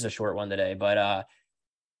is a short one today, but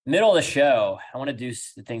middle of the show, I want to do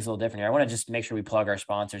things a little different here. I want to just make sure we plug our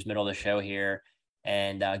sponsors middle of the show here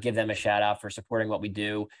and give them a shout out for supporting what we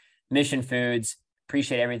do. Mission Foods,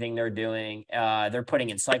 appreciate everything they're doing. They're putting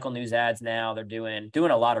in cycle news ads now. They're doing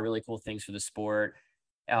a lot of really cool things for the sport.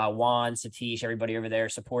 Juan, Satish, everybody over there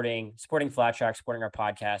supporting Flat Track, supporting our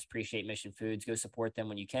podcast. Appreciate Mission Foods. Go support them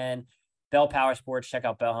when you can. Bell Power Sports, check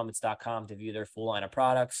out bellhelmets.com to view their full line of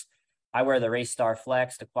products. I wear the Race Star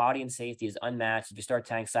Flex. The quality and safety is unmatched. If you start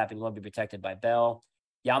tank slapping, you will be protected by Bell.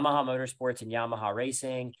 Yamaha Motorsports and Yamaha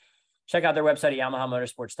Racing. Check out their website at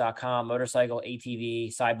yamahamotorsports.com. Motorcycle,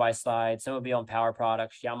 ATV, side-by-side, snowmobile, and power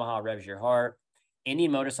products. Yamaha revs your heart.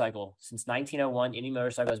 Indian Motorcycle. Since 1901, Indian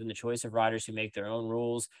Motorcycle has been the choice of riders who make their own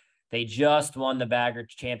rules. They just won the Bagger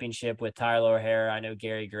Championship with Tyler O'Hara. I know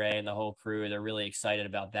Gary Gray and the whole crew. They're really excited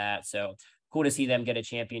about that. So cool to see them get a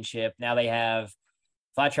championship. Now they have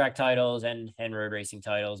flat track titles and road racing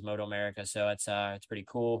titles, Moto America. So it's pretty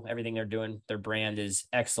cool. Everything they're doing, their brand is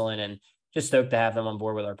excellent, and just stoked to have them on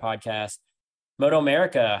board with our podcast. Moto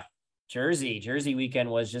America, Jersey weekend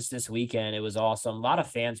was just this weekend. It was awesome. A lot of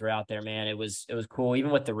fans were out there, man. It was cool.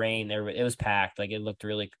 Even with the rain, it was packed. Like it looked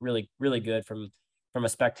really good from a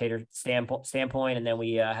spectator standpoint. And then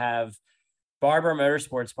we have Barber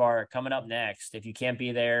Motorsports Park coming up next. If you can't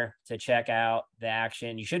be there to check out the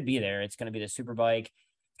action, you should be there. It's going to be the Superbike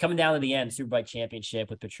coming down to the end, Superbike Championship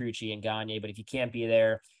with Petrucci and Gagne. But if you can't be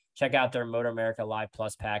there, check out their Motor America Live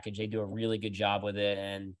Plus package. They do a really good job with it.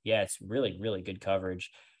 And yeah, it's really good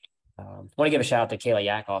coverage. Want to give a shout out to Kayla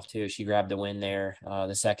Yakoff too. She grabbed the win there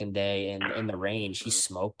the second day in the rain. She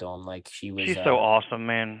smoked them like She's so awesome,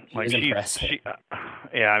 man. she Like was impressive.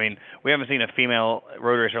 yeah. I mean, we haven't seen a female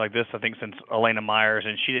road racer like this, I think, since Elena Myers,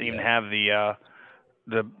 and she didn't even Yeah. have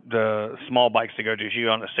the small bikes to go to. She was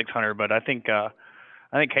on a 600, but I think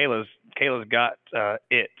Kayla's got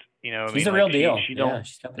it. You know, I She's mean, a like real deal. she don't, Yeah,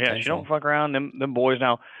 she's got yeah, she don't potential. fuck around. Them boys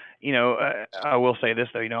now. You know, I will say this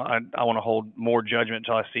though. You know, I want to hold more judgment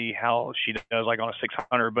until I see how she does, like on a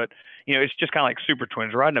 600. But you know, it's just kind of like super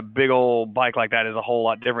twins. Riding a big old bike like that is a whole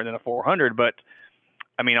lot different than a 400. But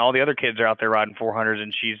I mean, all the other kids are out there riding 400s,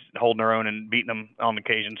 and she's holding her own and beating them on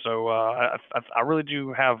occasion. So I really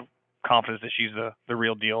do have confidence that she's the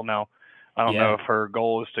real deal. Now, I don't know Yeah. if her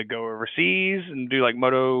goal is to go overseas and do like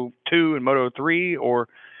Moto 2 and Moto 3, or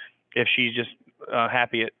if she's just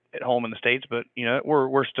happy at home in the States. But you know,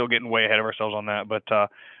 we're still getting way ahead of ourselves on that. But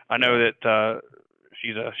I know Yeah. that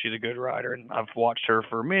she's a good rider, and I've watched her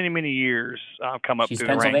for many years come up She's through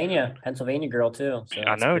the ranks. And Pennsylvania girl too. So I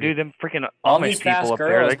that's know, pretty. dude, them freaking All Amish these people fast up there,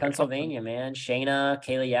 girls, they could fucking. Pennsylvania, man. Shayna,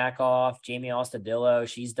 Kayla Yakoff, Jamie Ostadillo.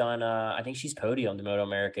 She's done. I think she's podiumed the Moto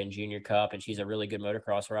America and Junior Cup, and she's a really good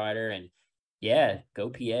motocross rider. And yeah, go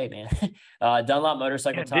PA, man. Dunlop Yeah,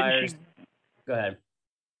 motorcycle didn't she? tires. Go ahead.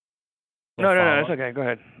 Want to No, follow it's up? okay. Go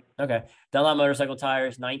ahead. Okay. Dunlop motorcycle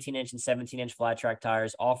tires, 19-inch and 17-inch flat track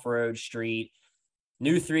tires, off road, street.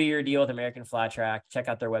 New 3-year deal with American Flat Track. Check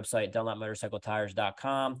out their website,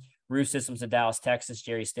 dunlopmotorcycletires.com. Roof Systems in Dallas, Texas,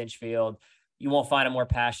 Jerry Stinchfield. You won't find a more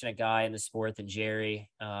passionate guy in the sport than Jerry.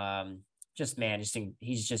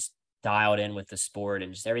 He's just dialed in with the sport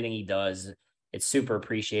and just everything he does. It's super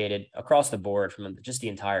appreciated across the board from just the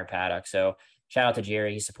entire paddock. So shout out to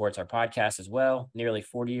Jerry. He supports our podcast as well. Nearly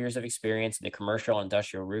 40 years of experience in the commercial and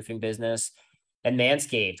industrial roofing business. And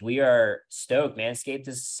Manscaped, we are stoked. Manscaped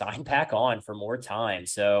is signed back on for more time.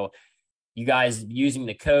 So you guys using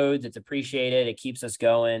the codes, it's appreciated. It keeps us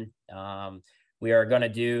going. We are going to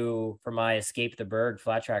do, for my Escape the Berg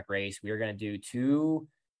flat track race, we are going to do 2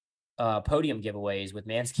 podium giveaways with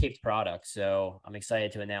Manscaped products. So I'm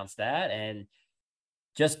excited to announce that. And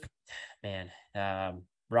just, man,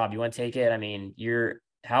 Rob, you want to take it? I mean,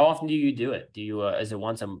 how often do you do it? Do you, is it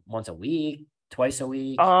once a week, twice a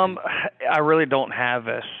week? I really don't have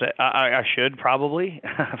a set. I should probably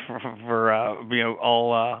for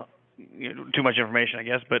all too much information, I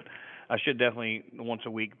guess, but I should definitely once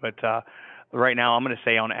a week. But right now, I'm going to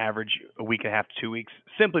say on average a week and a half to 2 weeks,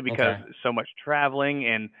 simply because so much traveling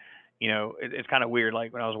and it's kind of weird.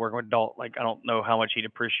 Like when I was working with Dalt, like I don't know how much he'd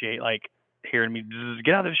appreciate like hearing me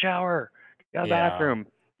get out of the shower, get out of the bathroom,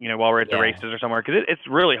 while we're at the races or somewhere, because it's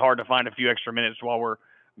really hard to find a few extra minutes while we're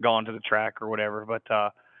gone to the track or whatever. But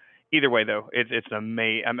either way, though, it's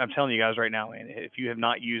amazing. I'm telling you guys right now, man, if you have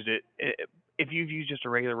not used it, if you've used just a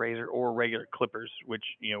regular razor or regular clippers, which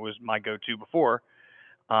was my go-to before,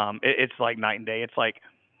 it's like night and day. It's like,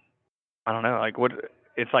 I don't know, like what,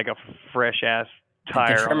 it's like a fresh ass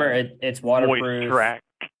tire. The trimmer, it's waterproof. Track.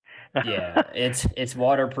 Yeah, it's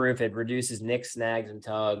waterproof. It reduces nicks, snags, and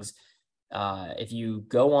tugs. If you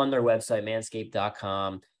go on their website,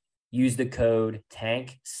 manscaped.com, use the code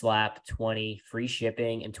TANKSLAP20, free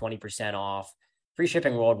shipping and 20% off, free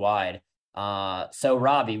shipping worldwide. So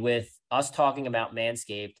Robby, with us talking about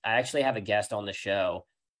Manscaped, I actually have a guest on the show,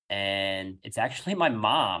 and it's actually my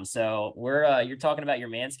mom. So you're talking about your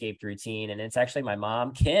Manscaped routine, and it's actually my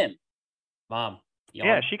mom, Kim. Mom.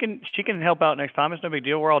 Yeah, she can help out next time. It's no big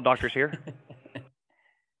deal. We're all doctors here.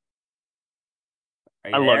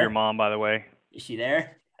 I love your mom, by the way. Is she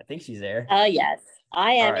there? I think she's there. Yes,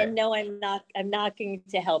 I am. Right. And no, I'm not. I'm not going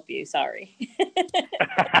to help you. Sorry.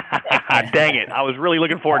 Dang it! I was really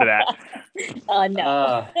looking forward to that.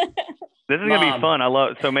 No. This is gonna be fun.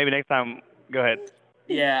 So maybe next time. Go ahead.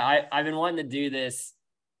 Yeah, I've been wanting to do this.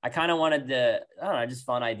 I kind of wanted to, I don't know, just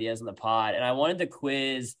fun ideas in the pod, and I wanted to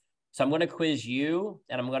quiz. So I'm going to quiz you,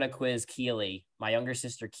 and I'm going to quiz Keely, my younger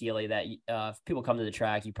sister Keely. That if people come to the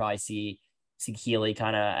track, you probably see Keely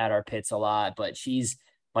kind of at our pits a lot. But she's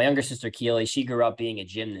my younger sister Keely. She grew up being a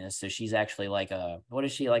gymnast, so she's actually like a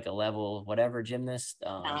level whatever gymnast?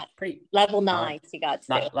 Pretty level 9. She got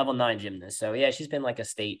not level 9 gymnast. So yeah, she's been like a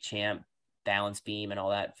state champ, balance beam, and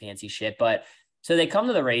all that fancy shit. But so they come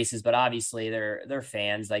to the races, but obviously they're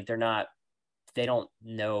fans. Like they don't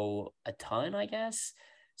know a ton, I guess.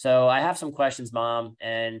 So I have some questions, Mom,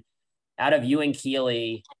 and out of you and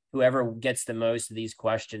Keely, whoever gets the most of these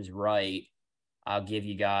questions right, I'll give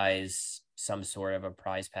you guys some sort of a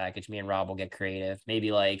prize package. Me and Rob will get creative,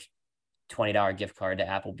 maybe like $20 gift card to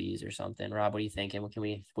Applebee's or something. Rob, what are you thinking? What can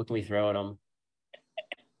we throw at them?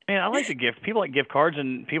 Man, I like the gift. People like gift cards,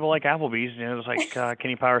 and people like Applebee's. It's like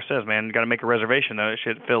Kenny Power says, man, got to make a reservation though. That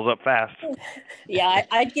shit fills up fast. Yeah,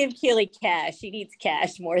 I'd give Keely cash. She needs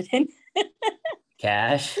cash more than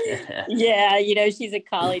cash. Yeah, she's a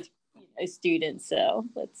college student, so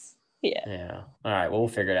yeah. All right, well, we'll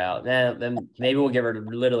figure it out. Then maybe we'll give her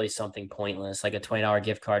literally something pointless, like a $20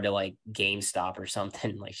 gift card to like GameStop or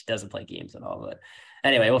something. Like she doesn't play games at all, but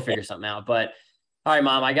anyway, we'll figure something out. But all right,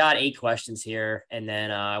 Mom, I got 8 questions here, and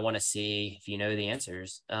then I want to see if you know the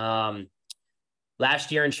answers.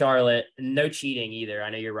 Last year in Charlotte, no cheating either.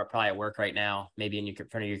 I know you're probably at work right now, maybe in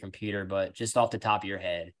front of your computer, but just off the top of your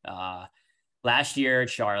head, last year at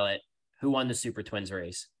Charlotte, who won the Super Twins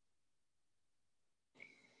race?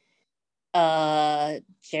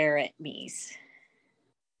 Jarrett Meese.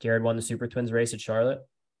 Jared won the Super Twins race at Charlotte?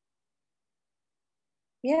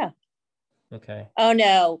 Yeah. Okay. Oh,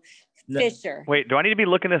 no. Fisher. Wait, do I need to be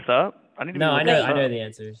looking this up? I know the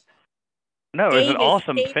answers. No, it was an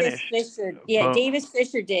awesome finish. Fisher, Davis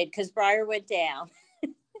Fisher did, because Breyer went down.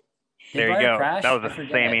 There you go. Crash? That was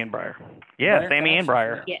Sammy and Breyer. Yeah, Sammy and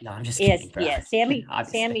Breyer. Yeah. No, I'm just kidding. Yeah, Sammy.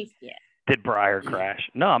 Yeah. Did Breyer crash?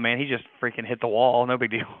 No, man, he just freaking hit the wall. No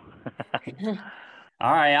big deal.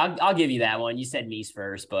 All right, I'll give you that one. You said Meese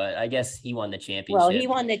first, but I guess he won the championship. Well, he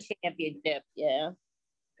won the championship, yeah.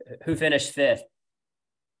 Who finished 5th?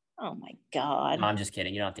 Oh my God! No, I'm just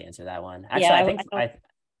kidding. You don't have to answer that one. Actually,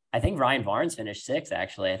 I think Ryan Barnes finished 6th.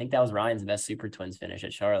 Actually, I think that was Ryan's best Super Twins finish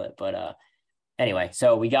at Charlotte. But anyway,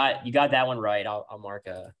 so you got that one right. I'll mark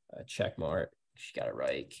a check mark. She got it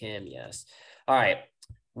right. Kim, yes. All right.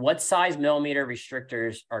 What size millimeter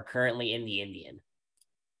restrictors are currently in the Indian?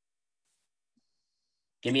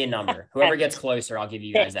 Give me a number. Whoever gets closer, I'll give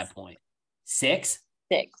you guys that point. 6?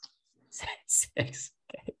 6. 6.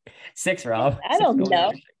 Okay. 6, Rob. I don't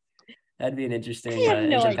know. That'd be an interesting no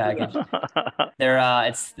engine package.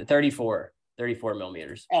 It's 34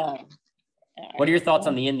 millimeters. Right. What are your thoughts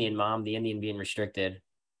on the Indian, Mom? The Indian being restricted?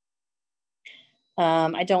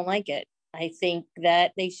 I don't like it. I think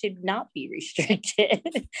that they should not be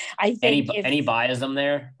restricted. I think any biasm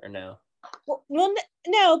there or no? Well,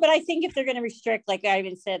 no, but I think if they're going to restrict, like I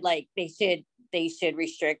even said, like they should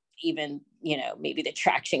restrict even, maybe the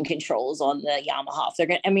traction controls on the Yamaha. If they're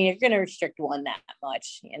going to restrict one that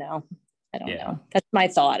much, I don't know. That's my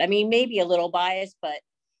thought. I mean, maybe a little biased, but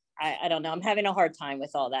I don't know. I'm having a hard time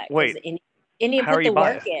with all that. Wait, Indian put the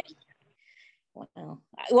work in.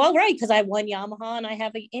 Well, right, because I have one Yamaha and I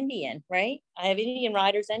have an Indian, right? I have Indian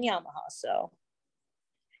riders and Yamaha, so.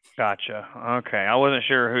 Gotcha. Okay, I wasn't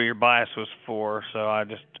sure who your bias was for, so I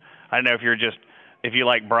don't know if you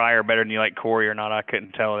like Breyer better than you like Corey or not. I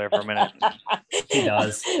couldn't tell there for a minute. He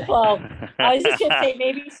does. Well, I was just gonna say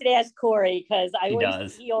maybe you should ask Corey because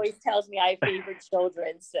he always tells me I have favorite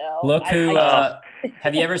children. So look who.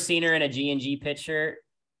 Have you ever seen her in a G&G pit shirt?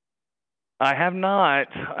 I have not.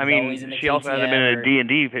 I mean, she also hasn't been in a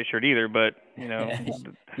D&D pit shirt either, but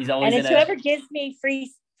he's always. And it's whoever gives me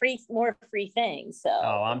more free things. So.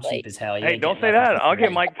 Oh, I'm cheap as hell. Hey, don't say that. I'll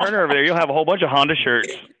get Mike Turner over there. You'll have a whole bunch of Honda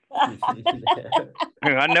shirts.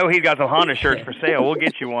 I know he's got some Honda shirts for sale. We'll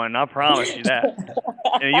get you one. I promise you that.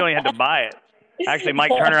 And you only have to buy it. Actually, Mike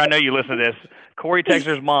Turner, I know you listen to this. Corey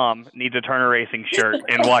Texer's mom needs a Turner Racing shirt.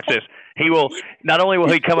 And watch this. He will not only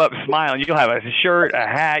will he come up smiling, you'll have a shirt, a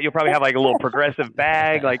hat. You'll probably have like a little progressive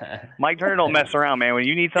bag. Like Mike Turner don't mess around, man. When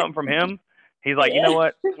you need something from him, he's like, you know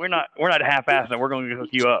what? We're not half-assing it. We're going to hook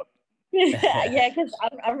you up. Yeah, because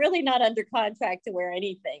I'm really not under contract to wear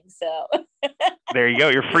anything. So there you go.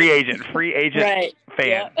 You're free agent right.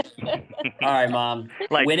 fan. Yeah. All right, Mom.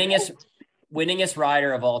 Like winningest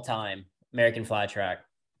rider of all time, American Flat Track.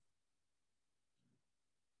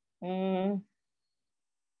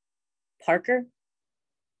 Parker.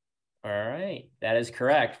 All right, that is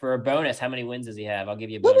correct. For a bonus, how many wins does he have? I'll give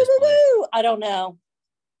you a bonus point. I don't know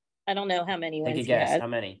how many wins. Take a guess. How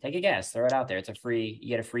many? Take a guess. Throw it out there. It's you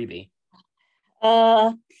get a freebie.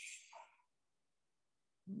 I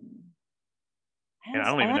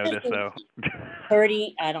don't even know this though.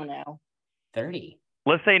 30. I don't know. 30.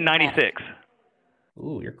 Let's say 96.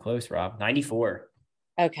 Ooh, you're close, Rob. 94.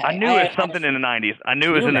 Okay. I knew it was something in the 90s. I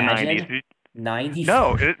knew it was in the 90s. 90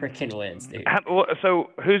 freaking wins, dude. So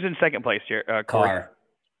who's in second place here? Carr.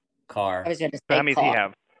 I was going to say how many does he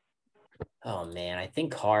have? Oh man, I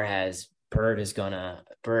think Carr has. Bird.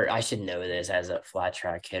 I should know this as a flat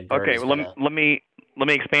track kid. Okay, well let me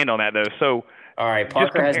expand on that though. So all right,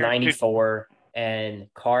 Parker has 94 and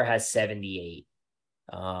Carr has 78.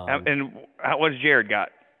 And what's Jared got?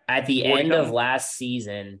 At the end of last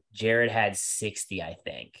season, Jared had 60, I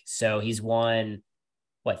think. So he's won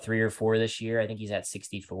 3 or 4 this year. I think he's at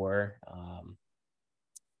 64.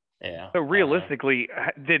 Yeah. So realistically,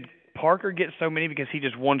 did Parker get so many because he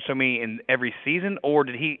just won so many in every season, or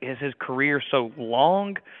is his career so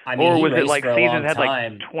long? I mean, or was it like seasons had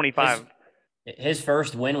like 25? His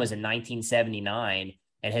first win was in 1979,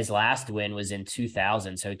 and his last win was in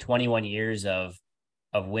 2000. So 21 years of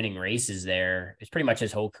winning races there. It's pretty much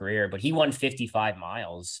his whole career, but he won 55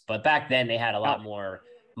 miles. But back then they had a lot more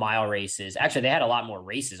mile races. Actually, they had a lot more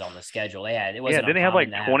races on the schedule. Didn't they have like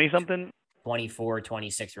 20 something? 24,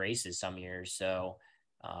 26 races some years. So,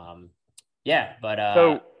 I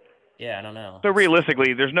don't know. So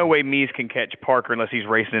realistically, there's no way Mies can catch Parker unless he's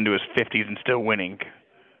racing into his 50s and still winning.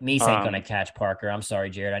 Mies ain't going to catch Parker. I'm sorry,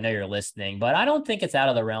 Jared. I know you're listening, but I don't think it's out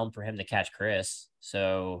of the realm for him to catch Chris.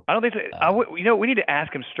 So I don't think so. We need to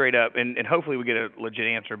ask him straight up, and hopefully we get a legit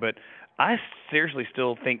answer. But I seriously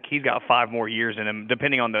still think he's got 5 more years in him,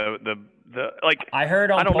 depending on the like. I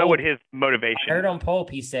heard on. I don't know what his motivation. I heard on Pope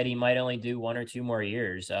he said he might only do 1 or 2 more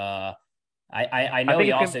years. I know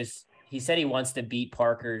he said he wants to beat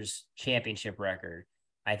Parker's championship record.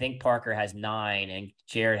 I think Parker has 9 and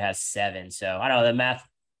Jared has 7. So I don't know,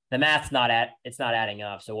 the math's not adding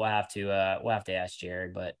up. So we'll have to ask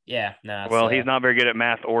Jared, but yeah, no. Well, he's not very good at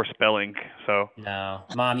math or spelling. So no,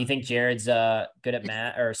 Mom, you think Jared's good at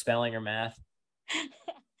math or spelling or math?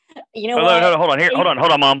 You know what? No, hold on,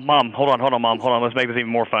 Mom. Hold on. Let's make this even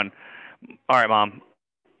more fun. All right, Mom.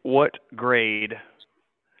 What grade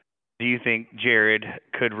do you think Jared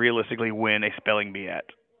could realistically win a spelling bee at?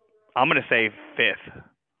 I'm going to say 5th.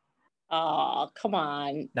 Oh, come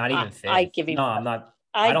on. Not even 5th. I give him. No, I'm not.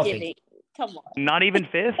 Come on. Not even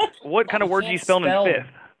 5th? What kind of words are you spelling in 5th?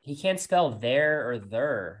 He can't spell there or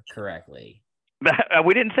there correctly.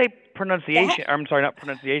 We didn't say pronunciation. I'm sorry, not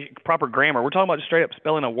pronunciation. Proper grammar. We're talking about just straight up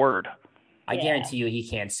spelling a word. I guarantee you he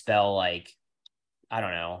can't spell like, I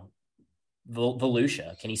don't know,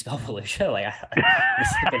 Volusia. Can he spell Volusia? Like,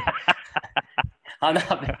 I'm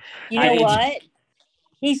not. You know what?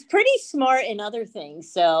 He's pretty smart in other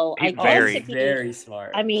things. So I guess if very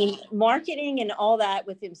smart. I mean, marketing and all that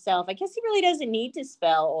with himself, I guess he really doesn't need to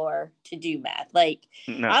spell or to do math. Like,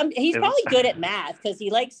 he's probably good at math because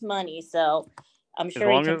he likes money. So I'm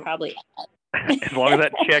sure he can probably. As long as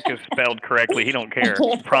that check is spelled correctly, he don't care.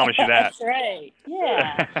 I promise you that. That's right.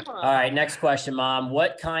 Yeah. All right. Next question, Mom.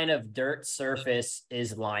 What kind of dirt surface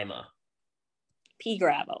is Lima? Pea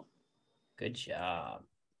gravel. Good job.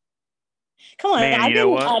 Come on, man, I've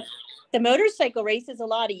been the motorcycle races a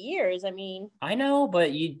lot of years. I mean, I know,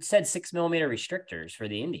 but you said 6 millimeter restrictors for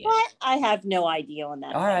the Indian. What? I have no idea on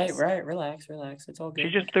that. All right, right. Relax. It's all good. She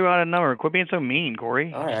just threw out a number. Quit being so mean,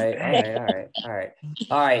 Corey. All right.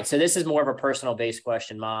 So this is more of a personal based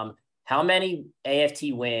question, Mom. How many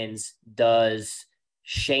AFT wins does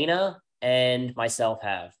Shayna and myself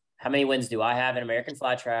have? How many wins do I have in American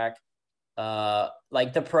Flat Track?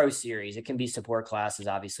 Like the Pro Series, it can be support classes,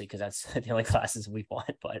 obviously, because that's the only classes we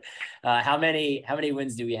want. But how many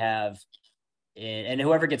wins do we have? And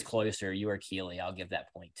whoever gets closer, you or Keely, I'll give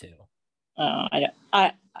that point to. I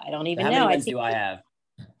don't even know. How many wins do I have?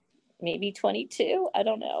 Maybe 22. I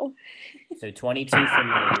don't know. So 22 for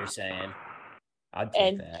me, you're saying. I'd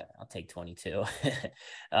take that. I'll take 22. I was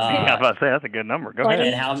about to say that's a good number. Go 20,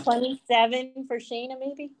 ahead. 27 for Shayna,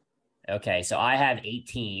 maybe. Okay, so I have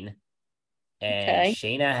 18. And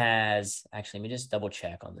Shayna has, actually, let me just double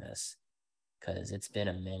check on this because it's been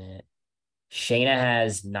a minute. Shayna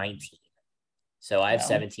has 19. So I have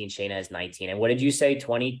 17. Shayna has 19. And what did you say?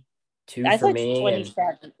 22 for me?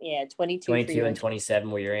 27. Yeah, 22. 22 and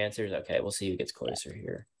 27 were your answers. Okay, we'll see who gets closer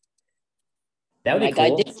here. That would be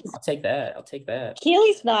cool. I'll take that.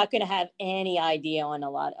 Keely's not going to have any idea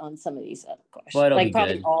on some of these other questions. Well, like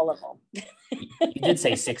probably good. All of them. You did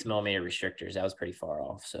say 6 millimeter restrictors. That was pretty far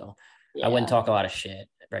off. So. Yeah. I wouldn't talk a lot of shit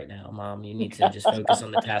right now, Mom. You need to just focus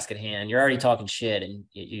on the task at hand. You're already talking shit, and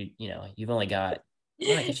you've only got.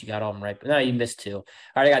 Well, I guess you got all of them right, but no, you missed 2. All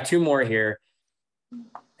right, I got 2 more here.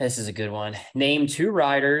 This is a good one. Name 2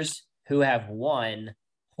 riders who have won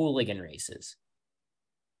hooligan races.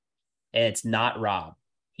 And it's not Rob.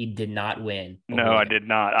 He did not win. No, I did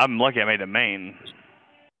not. I'm lucky I made the main.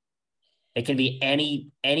 It can be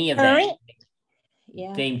any event.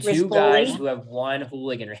 Yeah. Name 2 guys who have won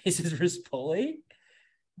hooligan races. Rispoli?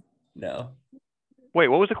 No. Wait,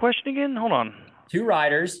 what was the question again? Hold on. 2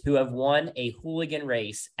 riders who have won a hooligan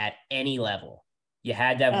race at any level. You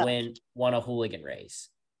had to have won a hooligan race.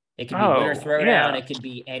 It could be winter throwdown. Yeah. It could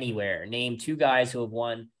be anywhere. Name 2 guys who have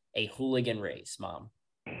won a hooligan race, Mom.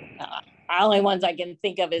 The only ones I can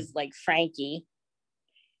think of is like Frankie.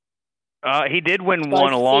 He did win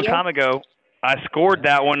one a long time ago. I scored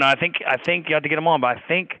that one. I think you had to get him on, but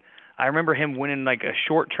I remember him winning like a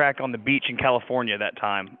short track on the beach in California that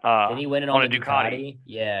time. Did he win it on a Ducati?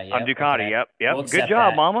 Yeah. On Ducati, okay. Yep. We'll good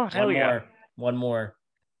job, that. Mama. Hell yeah. One more.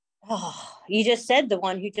 Oh, you just said the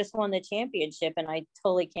one who just won the championship, and I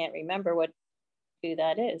totally can't remember who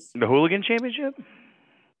that is. The hooligan championship?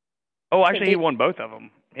 Oh, actually, he won both of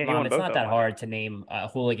them. Yeah, Mom, it's not that hard to name a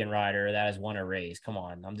hooligan rider that has won a race. Come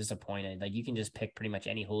on, I'm disappointed. Like, you can just pick pretty much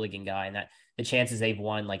any hooligan guy, and that the chances they've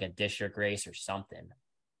won like a district race or something.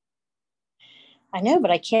 I know,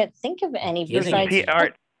 but I can't think of any besides. All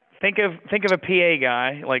right, think of a PA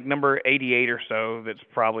guy like number 88 or so that's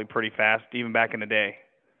probably pretty fast, even back in the day.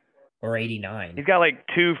 Or 89. He's got like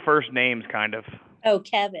 2 first names, kind of. Oh,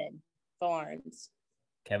 Kevin Barnes.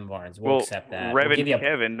 We'll accept that. Revan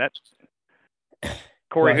Kevin. That's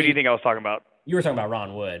Corey. Who do you think I was talking about? You were talking about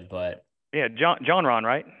Ron Wood, but yeah, John Ron,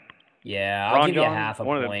 right? Yeah, I'll give you half a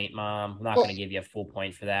point, Mom. I'm not going to give you a full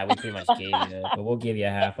point for that. We pretty much gave you it, but we'll give you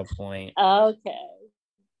half a point. Okay.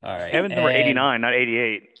 All right. Kevin's number 89, not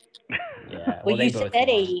 88. Yeah. Well, you said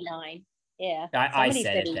 89. Yeah. I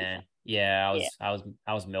said it then. Yeah,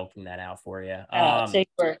 I was milking that out for you. So you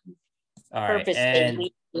were purposely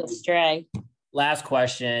leading astray. Last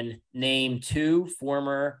question. Name 2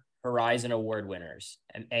 former Horizon Award winners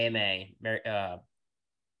and AMA,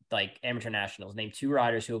 like amateur nationals. Name 2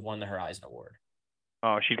 riders who have won the Horizon Award.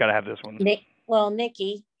 Oh, she's got to have this one.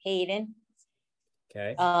 Nikki Hayden.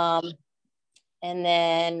 Okay. And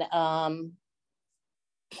then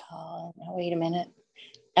wait a minute.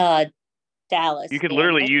 Dallas. You could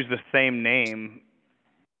literally use the same name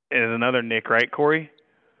as another Nick, right, Corey?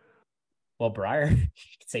 Well, Breyer. You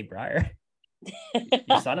could say Breyer.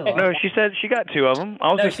 Your son-in-law. No, she said she got 2 of them.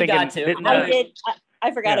 I was just thinking. I did.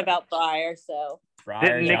 I forgot about Briar. So Briar,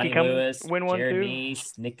 Didn't Nikki Johnny come Lewis, win one Jared too?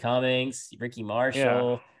 Neese, Nick Cummings, Ricky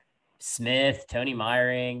Marshall, Smith, Tony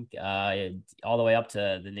Meyering, all the way up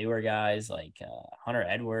to the newer guys like Hunter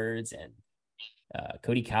Edwards and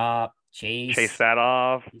Cody Kopp, Chase Chase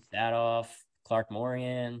Sadoff. Clark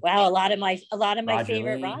Morgan. wow, a lot of my Roger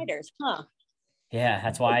favorite Lee. riders, huh? Yeah,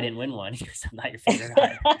 that's why I didn't win one because I'm not your favorite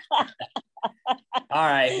rider. All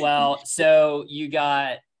right. Well, so you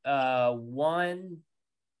got 1,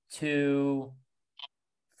 2,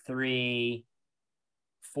 3,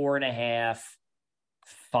 4.5,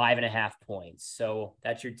 5.5 points. So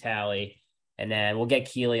that's your tally. And then we'll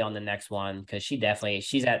get Keely on the next one because I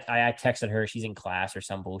texted her, she's in class or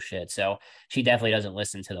some bullshit. So she definitely doesn't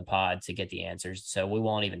listen to the pod to get the answers. So we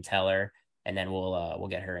won't even tell her. And then we'll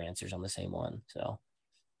get her answers on the same one. So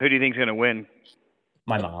Who do you think's gonna win?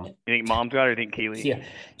 my mom. You think Mom's got it or you think Keely? Yeah.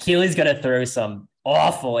 Keely's gonna throw some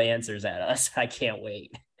awful answers at us. I can't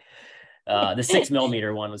wait. The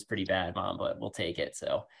 6mm one was pretty bad, Mom, but we'll take it.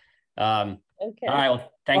 So okay. All right.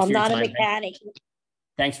 Well, thanks for your I'm time. not a mechanic.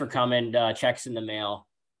 Thanks for coming. Checks in the mail.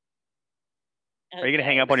 Are you gonna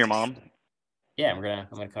hang up on your mom? Yeah, I'm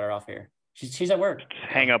gonna cut her off here. She's at work.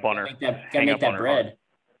 Hang up on her. Gotta make that bread.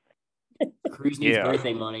 Cruz needs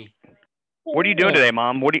birthday money. What are you doing today,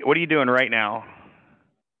 Mom? What are you doing right now?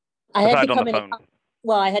 I had to Besides on come the in.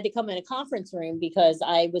 phone. I had to come in a conference room because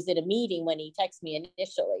I was at a meeting when he texted me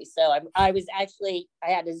initially. So I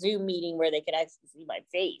had a Zoom meeting where they could actually see my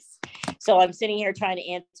face. So I'm sitting here trying to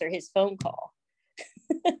answer his phone call.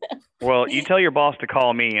 Well, you tell your boss to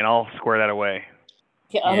call me and I'll square that away.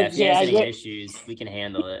 If he has any issues, we can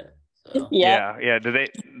handle it. So. Yeah. Do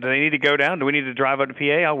they need to go down? Do we need to drive up to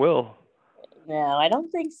PA? I will. No, I don't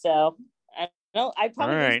think so. I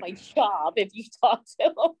probably lose my job if you talk to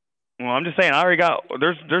him. Well, I'm just saying, I already got.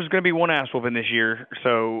 There's going to be one ass whooping this year,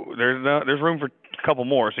 so there's room for a couple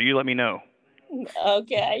more. So you let me know.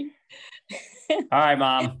 Okay. All right,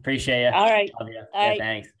 Mom. Appreciate you. All right. Love you. All right.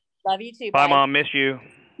 Thanks. Love you too. Bye, Mom. Miss you.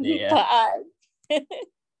 Yeah. Bye.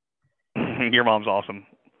 Your mom's awesome.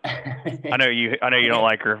 I know you don't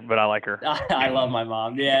like her, but I like her. I love my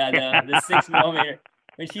mom. Yeah, the 6mm.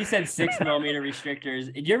 When she said 6mm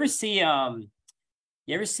restrictors, did you ever see?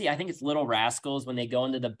 I think it's Little Rascals when they go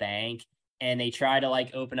into the bank and they try to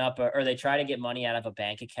like open up or they try to get money out of a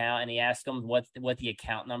bank account and he asks them what the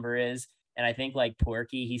account number is. And I think like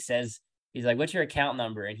Porky, he's like, what's your account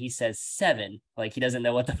number? And he says 7, like he doesn't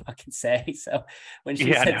know what to fucking say. So when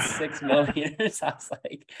she said 6mm, I was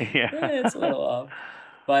like, it's a little off.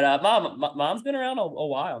 But mom's been around a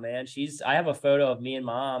while, man. I have a photo of me and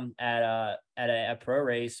Mom at a pro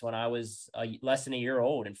race when I was less than a year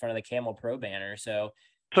old in front of the Camel Pro banner. So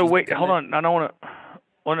wait, hold on. I don't want to.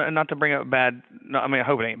 Well, not to bring up bad. No, I mean, I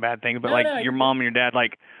hope it ain't bad things, but your mom and your dad,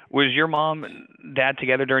 like, was your mom and dad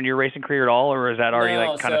together during your racing career at all, or is that already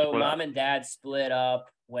kind of split up? Mom and dad split up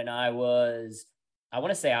when I want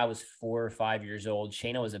to say I was 4 or 5 years old.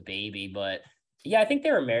 Shayna was a baby, but yeah, I think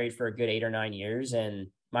they were married for a good 8 or 9 years. And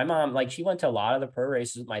my mom, like, she went to a lot of the pro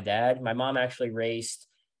races with my dad. My mom actually raced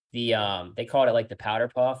they called it like the powder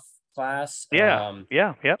puff class. My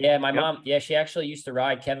mom, she actually used to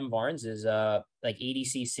ride Kevin Barnes's like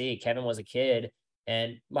 80cc. Kevin was a kid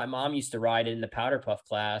and my mom used to ride it in the powder puff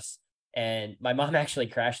class. And my mom actually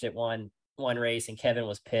crashed at one race and Kevin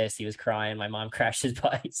was pissed. He was crying. My mom crashed his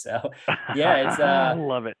bike. So yeah, it's I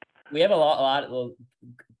love it. We have a lot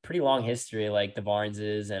pretty long history, like the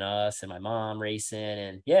Barneses and us and my mom racing.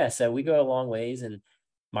 And yeah, so we go a long ways and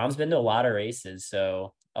Mom's been to a lot of races.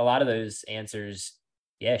 So a lot of those answers,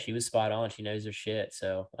 yeah, she was spot on. She knows her shit.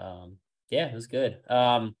 So yeah, it was good.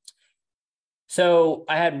 So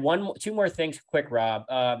I had 2 more things quick, Rob.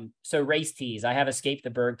 So race tees. I have Escape the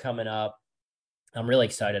Bird coming up. I'm really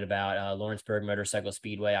excited about Lawrenceburg Motorcycle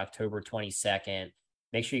Speedway, October 22nd.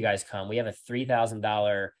 Make sure you guys come. We have a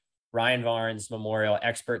 $3,000 Ryan Varnes Memorial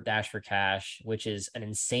Expert Dash for Cash, which is an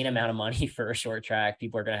insane amount of money for a short track.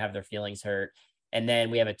 People are going to have their feelings hurt. And then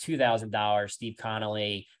we have a $2,000 Steve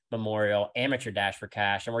Connolly Memorial Amateur Dash for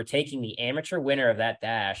Cash. And we're taking the amateur winner of that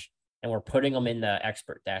dash and we're putting them in the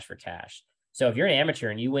Expert Dash for Cash. So if you're an amateur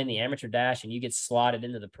and you win the amateur dash and you get slotted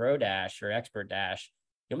into the pro dash or expert dash,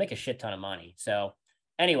 you'll make a shit ton of money. So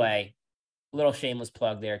anyway, little shameless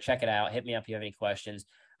plug there. Check it out. Hit me up if you have any questions.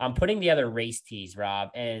 I'm putting together race tees, Rob,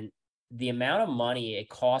 and the amount of money it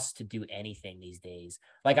costs to do anything these days.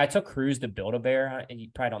 Like I took Cruz to Build-A-Bear, and you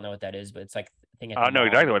probably don't know what that is, but it's like a thing. I know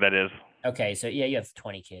exactly what that is. Okay, so yeah, you have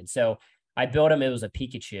 20 kids. So I built him. It was a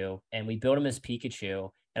Pikachu, and we built him as Pikachu.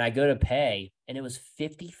 And I go to pay, and it was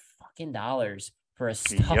 $50 for a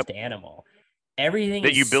stuffed animal. everything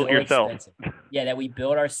that is you built so yourself. expensive. Yeah, that we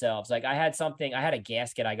build ourselves. Like I had a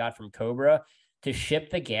gasket I got from Cobra. To ship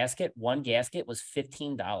the gasket, one gasket was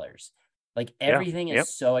 $15. Like Yeah. everything is Yep.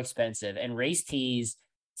 so expensive. And race tees,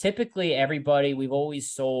 typically we've always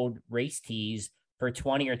sold race tees for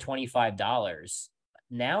 $20 or $25.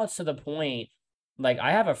 Now it's to the point, like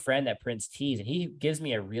I have a friend that prints tees and he gives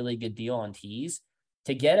me a really good deal on tees.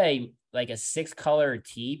 To get a 6-color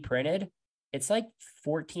tee printed, it's like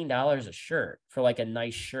 $14 a shirt for like a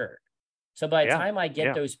nice shirt. So by the Yeah. time I get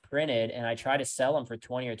Yeah. those printed and I try to sell them for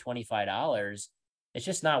 $20 or $25, it's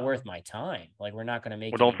just not worth my time. Like we're not going to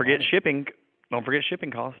Well, make don't any forget money. shipping. Don't forget shipping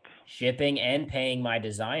costs. Shipping and paying my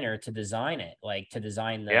designer to design it, like to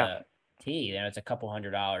design Yeah. the tee. It's a couple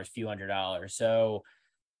 $100, few $100. So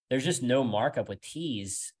there's just no markup with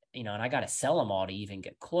tees, and I got to sell them all to even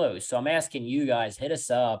get close. So I'm asking you guys, hit us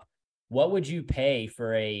up. What would you pay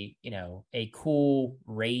for a cool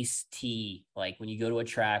race tee? Like when you go to a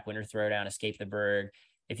track, Winter Throwdown, Escape the Berg,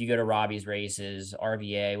 if you go to Robby's races,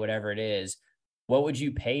 RVA, whatever it is, what would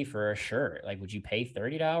you pay for a shirt? Like, would you pay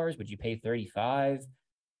 $30? Would you pay 35?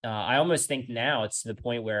 I almost think now it's to the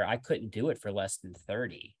point where I couldn't do it for less than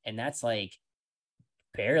 30. And that's like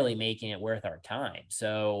barely making it worth our time.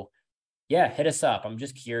 So yeah, hit us up. I'm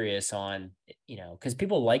just curious on, because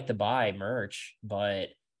people like to buy merch, but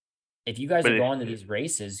if you guys But are going to these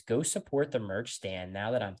races, go support the merch stand.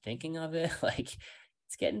 Now that I'm thinking of it, like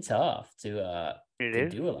it's getting tough it to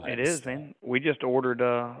is. do a lot of It this is, stuff. man. We just ordered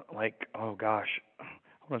oh gosh.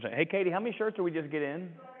 Hold on a second. Hey, Katie, how many shirts did we just get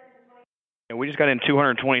in? And we just got in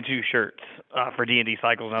 222 shirts for D&D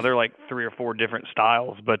Cycles. Now they're like 3 or 4 different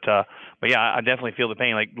styles, but yeah, I definitely feel the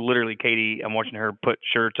pain. Like literally, Katie, I'm watching her put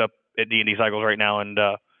shirts up at D&D Cycles right now and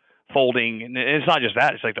folding, and it's not just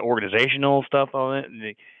that; it's like the organizational stuff on it, and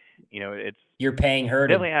it's You're paying her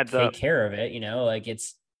to definitely adds up. take care of it, like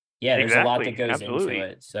there's a lot that Exactly, goes into absolutely.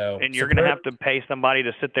 it. So And you're going to support. have to pay somebody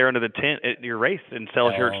to sit there under the tent at your race and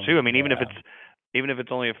sell shirts too. I mean, Yeah. even if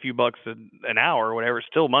it's only a few bucks an hour or whatever, it's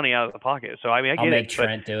still money out of the pocket. So I mean, I I'll get it, make but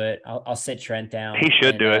Trent do it. I'll sit Trent he down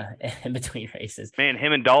should do it. in between races. Man,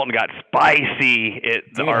 him and Dalton got spicy at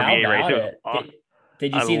the Dude, how RVA race. about It was it? awesome.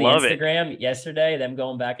 Did you I see the love it. Instagram yesterday? Them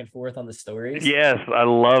going back and forth on the stories. Yes, I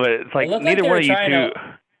love it. It's like neither one of you two.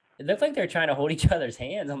 It looked like they were trying to hold each other's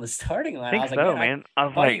hands on the starting line. I think was like, so, man. I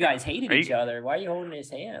was thought like, you guys hated each you, other. Why are you holding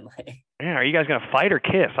his hand? yeah, are you guys gonna fight or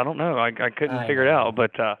kiss? I don't know. I couldn't figure it out,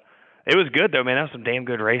 but it was good though, man. That was some damn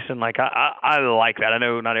good racing. Like I like that. I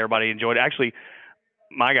know not everybody enjoyed it. Actually,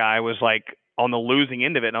 my guy was like on the losing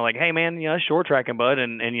end of it, and I'm like, hey man, short tracking, bud,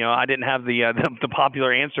 and I didn't have the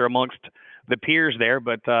popular answer amongst the peers there,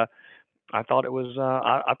 but I thought it was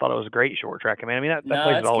I thought it was great short tracking, man. I mean that No,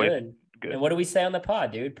 place is that's always good. good. And what do we say on the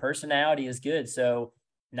pod, dude? Personality is good. So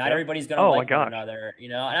not Yep. everybody's going to Oh my like one gosh. another,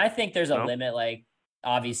 And I think there's a No. limit. Like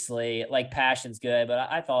obviously, like passion's good, but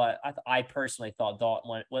I personally thought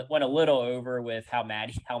Dalton went a little over with how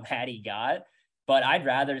mad he got. But I'd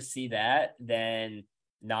rather see that than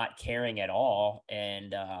not caring at all.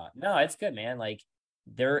 And no, it's good, man. Like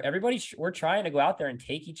we're trying to go out there and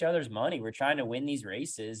take each other's money. We're trying to win these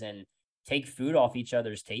races and take food off each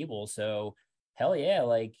other's table. So hell yeah,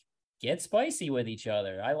 like get spicy with each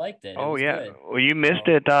other. I liked it. It Oh was yeah. good. Well, you missed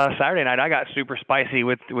it Saturday night. I got super spicy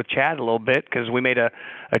with Chad a little bit because we made a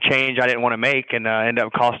change I didn't want to make, and ended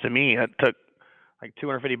up costing me. It took like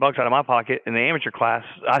 $250 out of my pocket in the amateur class.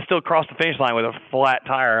 I still crossed the finish line with a flat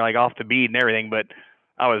tire, like off the bead and everything, but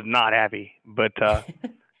I was not happy. But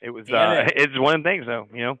it was Damn it. it's one of the things though.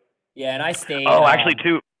 Yeah, and I stayed. Oh, actually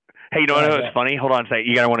too. Hey, Go I ahead, know go it's ahead. funny? Hold on a second.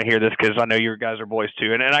 You gotta want to hear this because I know you guys are boys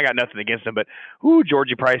too, and I got nothing against them, but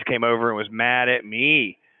Georgie Price came over and was mad at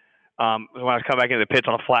me. When I was coming back into the pits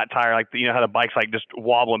on a flat tire, like how the bike's like just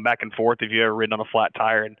wobbling back and forth if you ever ridden on a flat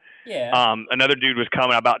tire. And Yeah. another dude was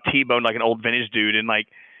coming about T-boned like an old vintage dude, and like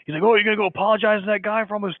he's like, "Oh, you're gonna go apologize to that guy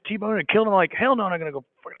for almost T-boning and killing him?" I'm like, hell no, I'm not gonna go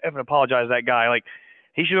effing apologize to that guy. Like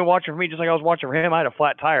he should have been watching for me just like I was watching for him. I had a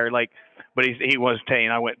flat tire, like, but he was saying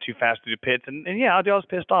I went too fast through the pits, and yeah, I was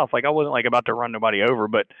pissed off. Like I wasn't like about to run nobody over,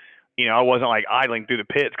 but I wasn't like idling through the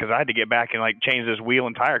pits because I had to get back and like change this wheel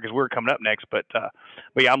and tire because we were coming up next. But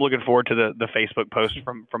yeah, I'm looking forward to the Facebook post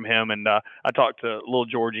from him. And I talked to little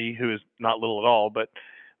Georgie, who is not little at all, but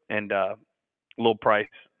and little Price.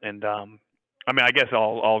 And I mean, I guess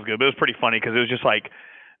all's good, but it was pretty funny because it was just like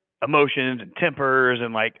emotions and tempers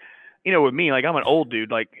and like. With me, like I'm an old dude,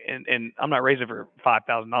 like, and I'm not racing for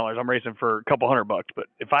 $5,000. I'm racing for a couple $100. But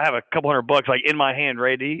if I have a couple $100 like in my hand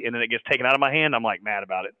ready, and then it gets taken out of my hand, I'm like mad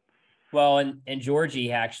about it. Well, and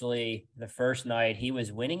Georgie actually, the first night he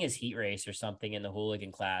was winning his heat race or something in the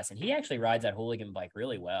hooligan class, and he actually rides that hooligan bike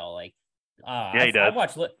really well. Like, Yeah, he does.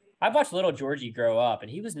 I've watched little Georgie grow up,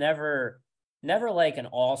 and he was never like an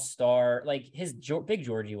all-star. Like big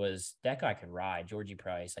Georgie was, that guy could ride. Georgie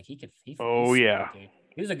Price, like he's Oh smooth, yeah, dude.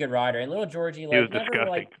 He was a good rider, and little Georgie he was like never disgusting.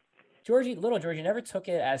 like little Georgie never took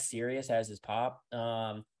it as serious as his pop.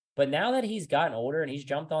 But now that he's gotten older and he's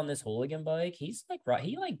jumped on this hooligan bike, he's like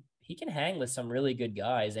he can hang with some really good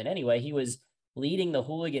guys. And anyway, he was leading the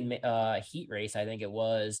hooligan heat race, I think it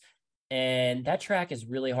was. And that track is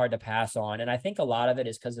really hard to pass on. And I think a lot of it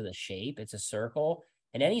is because of the shape. It's a circle.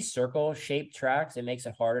 And any circle shaped tracks, it makes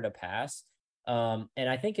it harder to pass. And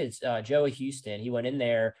I think it's Joey Houston. He went in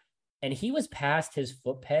there and he was past his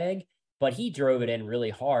foot peg, but he drove it in really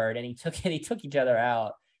hard and he took each other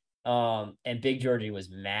out. And Big Georgie was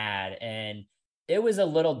mad. And it was a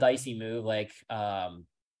little dicey move. Like,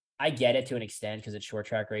 I get it to an extent because it's short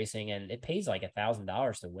track racing and it pays like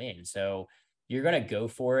 $1,000 to win. So you're going to go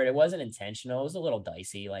for it. It wasn't intentional. It was a little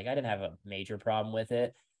dicey. Like, I didn't have a major problem with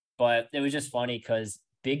it, but it was just funny because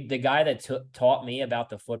the guy that taught me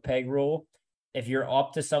about the foot peg rule, if you're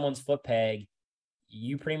up to someone's foot peg,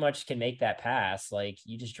 you pretty much can make that pass. Like,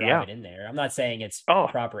 you just drive it in there. I'm not saying it's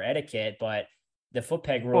proper etiquette, but the foot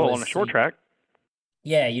peg rule on a short track.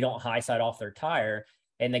 Yeah, you don't high side off their tire.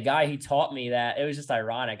 And the guy who taught me that, it was just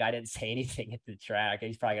ironic. I didn't say anything at the track.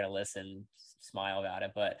 He's probably going to listen, smile about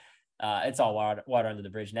it, but it's all water under the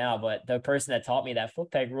bridge now. But the person that taught me that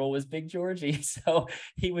foot peg rule was Big Georgie. So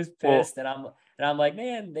he was pissed. And I'm like,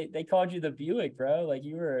 man, they called you the Buick, bro. Like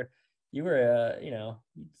you were,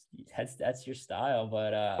 that's your style.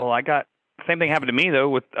 But I got same thing happened to me though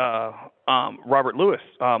with Robert Lewis.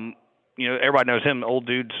 Everybody knows him, old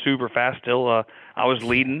dude, super fast still. I was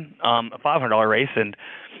leading a $500 race, and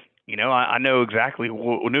I knew exactly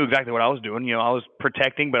what I was doing. I was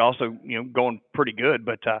protecting, but also going pretty good.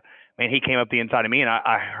 But man, he came up the inside of me, and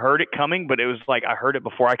I heard it coming, but it was like I heard it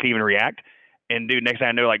before I could even react. And dude, next thing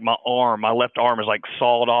I know, like my left arm is like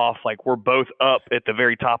sawed off. Like we're both up at the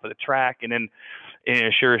very top of the track, and then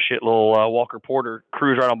sure as shit, little Walker Porter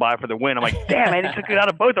cruised right on by for the win. I'm like, damn, man, he took it out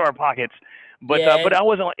of both of our pockets. But but I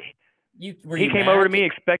wasn't like. He came over to me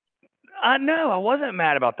no, I wasn't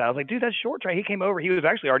mad about that. I was like, dude, that's short track. He came over. He was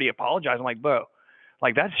actually already apologizing. I'm like, bro,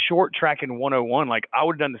 like that's short track in 101. Like I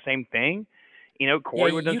would have done the same thing.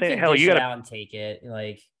 Corey would have done the same. Hell, you got to out and take it.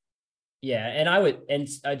 Like, yeah. And I would, and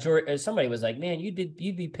somebody was like, man, you'd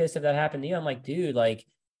be pissed if that happened to you. I'm like, dude, like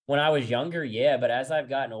when I was younger, yeah. But as I've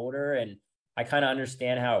gotten older and I kind of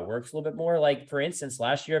understand how it works a little bit more. Like for instance,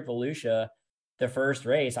 last year at Volusia, the first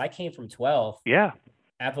race, I came from 12th. Yeah.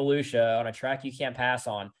 At Volusia on a track you can't pass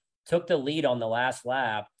on, took the lead on the last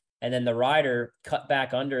lap, and then the rider cut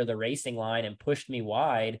back under the racing line and pushed me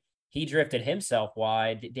wide. He drifted himself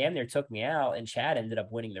wide, damn near took me out, and Chad ended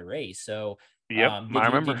up winning the race. So I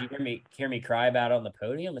remember. Did you hear me cry about it on the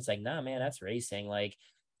podium? It's like, nah, man, that's racing. Like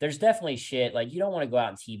there's definitely shit. Like you don't want to go out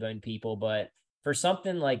and T-bone people, but for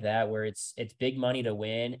something like that where it's big money to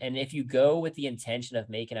win, and if you go with the intention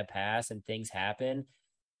of making a pass and things happen,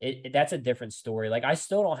 that's a different story. Like I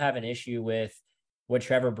still don't have an issue with what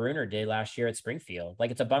Trevor Bruner did last year at Springfield. Like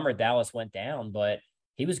it's a bummer Dallas went down, but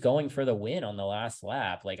he was going for the win on the last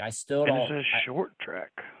lap. Like I still don't. It's a short track.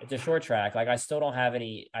 It's a short track. Like I still don't have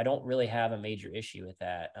any. I don't really have a major issue with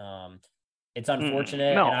that. It's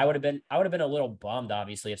unfortunate, no. and I would have been a little bummed,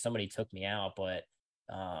 obviously, if somebody took me out. But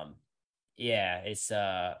yeah, it's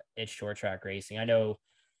short track racing. I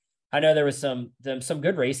know there was some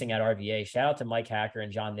good racing at RVA. Shout out to Mike Hacker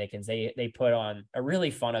and John Nickens. They put on a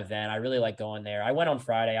really fun event. I really like going there. I went on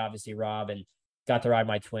Friday, obviously, Rob, and got to ride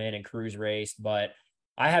my twin and cruise race, but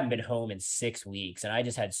I haven't been home in 6 weeks, and I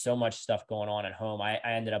just had so much stuff going on at home. I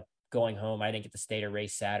ended up going home. I didn't get to stay to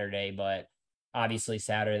race Saturday, but obviously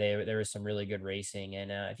Saturday there was some really good racing.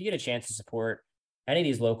 And if you get a chance to support any of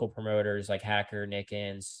these local promoters like Hacker,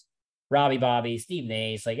 Nickens, Robby, Bobby, Steve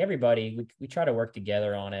Nace, like everybody, we try to work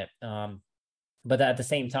together on it. But at the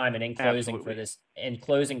same time, and in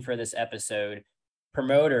closing for this episode,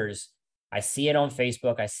 promoters, I see it on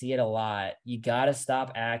Facebook. I see it a lot. You got to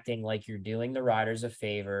stop acting like you're doing the riders a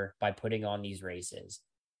favor by putting on these races.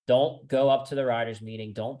 Don't go up to the riders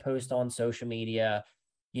meeting. Don't post on social media,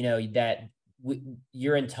 that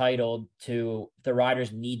you're entitled to. The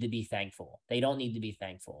riders need to be thankful. They don't need to be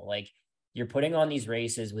thankful. Like, you're putting on these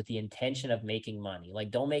races with the intention of making money.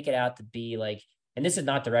 Like, don't make it out to be like, and this is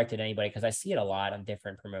not directed at anybody because I see it a lot on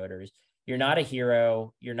different promoters. You're not a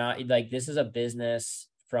hero. You're not like, this is a business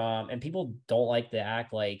and people don't like to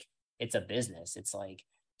act like it's a business. It's like,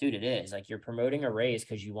 dude, it is. Like, you're promoting a race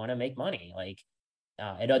because you want to make money. Like,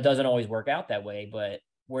 it doesn't always work out that way, but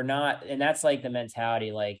we're not. And that's like the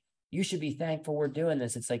mentality, like, you should be thankful we're doing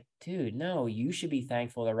this. It's like, dude, no, you should be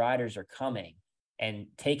thankful the riders are coming. and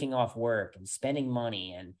taking off work and spending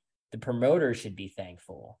money, and the promoters should be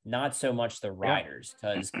thankful, not so much the riders.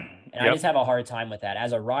 Because, and I just have a hard time with that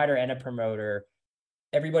as a rider and a promoter.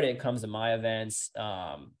 Everybody that comes to my events,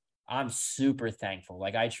 I'm super thankful.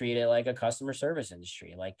 Like, I treat it like a customer service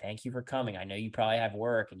industry. Like, thank you for coming. I know you probably have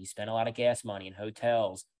work and you spend a lot of gas money in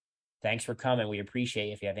hotels. Thanks for coming. We appreciate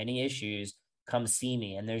it. If you have any issues, come see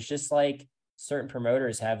me. And there's just like certain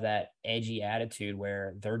promoters have that edgy attitude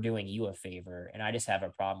where they're doing you a favor. And I just have a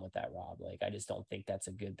problem with that, Rob. Like, I just don't think that's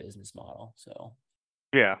a good business model. So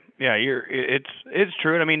Yeah, it's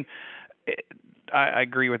true. And I mean, I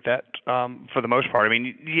agree with that for the most part. I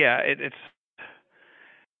mean, yeah,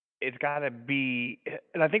 it's got to be,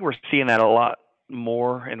 and I think we're seeing that a lot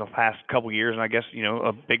more in the past couple of years. And I guess, you know,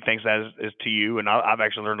 a big thanks to that is to you. And I've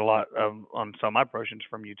actually learned a lot on some of my promotions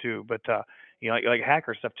from you too. But you know, like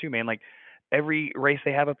hacker stuff too, man. Like every race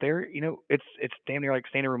they have up there, you know, it's damn near like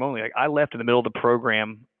standing room only. Like I left in the middle of the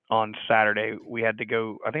program on Saturday. We had to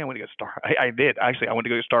go. I think I went to go I did actually. I went to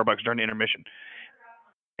go to Starbucks during the intermission.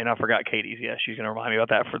 And I forgot Katie's. Yeah, she's gonna remind me about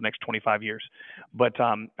that for the next 25 years. But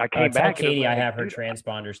I came back. Tell Katie I have her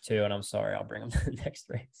transponders too, and I'm sorry. I'll bring them to the next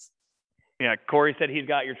race. Yeah, Corey said he's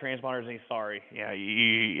got your transponders and he's sorry. Yeah,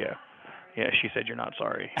 yeah. She said you're not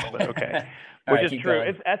sorry, but okay, which is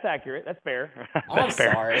true. That's accurate. That's fair. I'm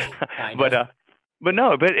sorry. But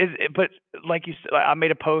no, but like you said, I made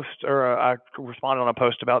a post or I responded on a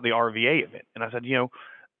post about the RVA event, and I said, you know,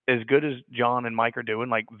 as good as John and Mike are doing,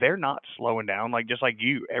 like they're not slowing down. Like just like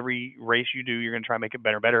you, every race you do, you're gonna try and make it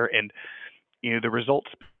better, better, and you know the results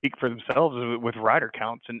speak for themselves with rider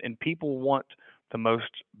counts, and people want the most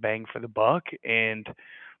bang for the buck, and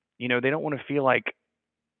you know they don't want to feel like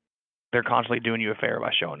they're constantly doing you a favor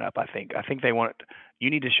by showing up. I think they want you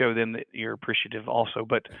need to show them that you're appreciative also,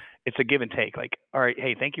 but it's a give and take. Like, all right,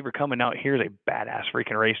 hey, thank you for coming out. Here's a badass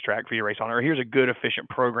freaking racetrack for your race on, or here's a good efficient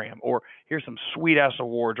program, or here's some sweet ass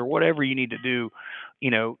awards, or whatever you need to do.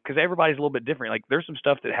 You know, because everybody's a little bit different. Like, there's some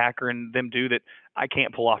stuff that Hacker and them do that I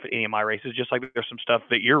can't pull off at any of my races, just like there's some stuff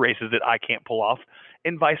that your races that I can't pull off,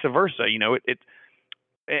 and vice versa. You know,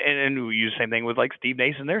 and we use the same thing with like Steve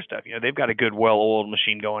Nason and their stuff. You know, they've got a good, well-oiled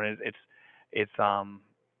machine going.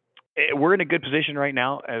 We're in a good position right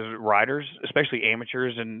now as riders, especially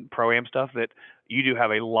amateurs and pro-am stuff, that you do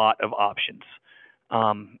have a lot of options.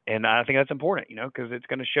 And I think that's important, you know, because it's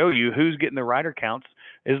going to show you who's getting the rider counts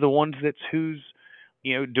is the ones who's,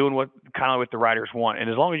 you know, doing what the riders want. And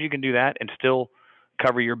as long as you can do that and still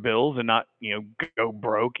cover your bills and not, you know, go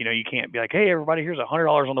broke, you know, you can't be like, hey, everybody, here's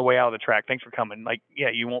 $100 on the way out of the track. Thanks for coming. Like, yeah,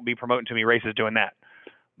 you won't be promoting too many races doing that.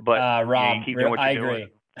 But Rob, you know, you keep doing what I you're agree. doing.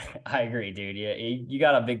 I agree, dude. Yeah, you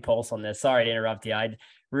got a big pulse on this. Sorry to interrupt you.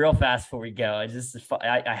 Real fast before we go.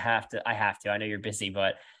 I have to. I know you're busy,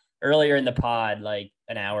 but earlier in the pod, like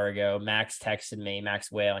an hour ago, Max texted me, Max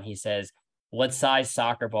Whale, and he says, "What size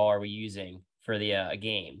soccer ball are we using for the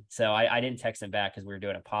game?" So I didn't text him back because we were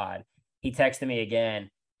doing a pod. He texted me again.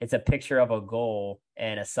 It's a picture of a goal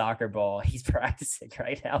and a soccer ball. He's practicing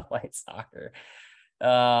right now playing soccer.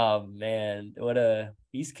 Oh man,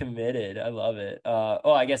 he's committed. I love it.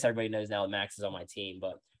 I guess everybody knows now that Max is on my team,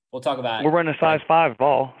 but we'll talk about. We're running a size 5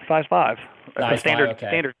 ball, size 5. That's a standard 5, okay.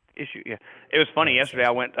 Standard issue. Yeah, it was funny yesterday. I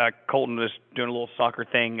went. Colton was doing a little soccer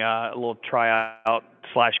thing, a little tryout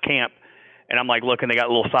 / camp, and I'm like looking. They got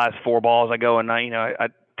little size 4 balls. I go and I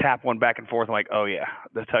tap one back and forth. I'm like, oh yeah,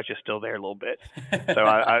 the touch is still there a little bit. So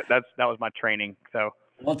that was my training. So.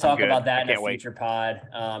 We'll talk about that in a future pod.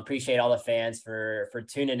 Appreciate all the fans for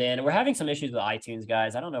tuning in. We're having some issues with iTunes,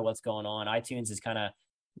 guys. I don't know what's going on. iTunes is kind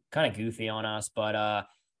of goofy on us, but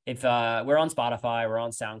if we're on Spotify, we're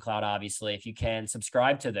on SoundCloud, obviously. If you can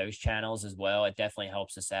subscribe to those channels as well, it definitely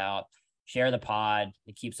helps us out. Share the pod.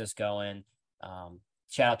 It keeps us going.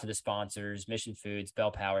 Shout out to the sponsors: Mission Foods,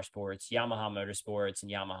 Bell Power Sports, Yamaha Motorsports,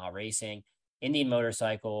 and Yamaha Racing, Indian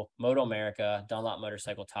Motorcycle, Moto America, Dunlop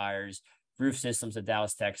Motorcycle Tires, Roof Systems of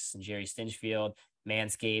Dallas, Texas, and Jerry Stinchfield.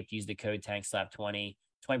 Manscaped, use the code TANKSLAP20,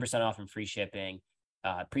 20% off and free shipping.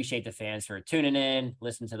 Appreciate the fans for tuning in,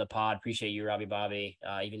 listen to the pod. Appreciate you, Robby Bobby.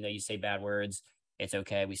 Even though you say bad words, it's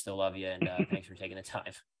okay. We still love you, and thanks for taking the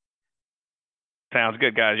time. Sounds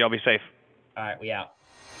good, guys. Y'all be safe. All right, we out.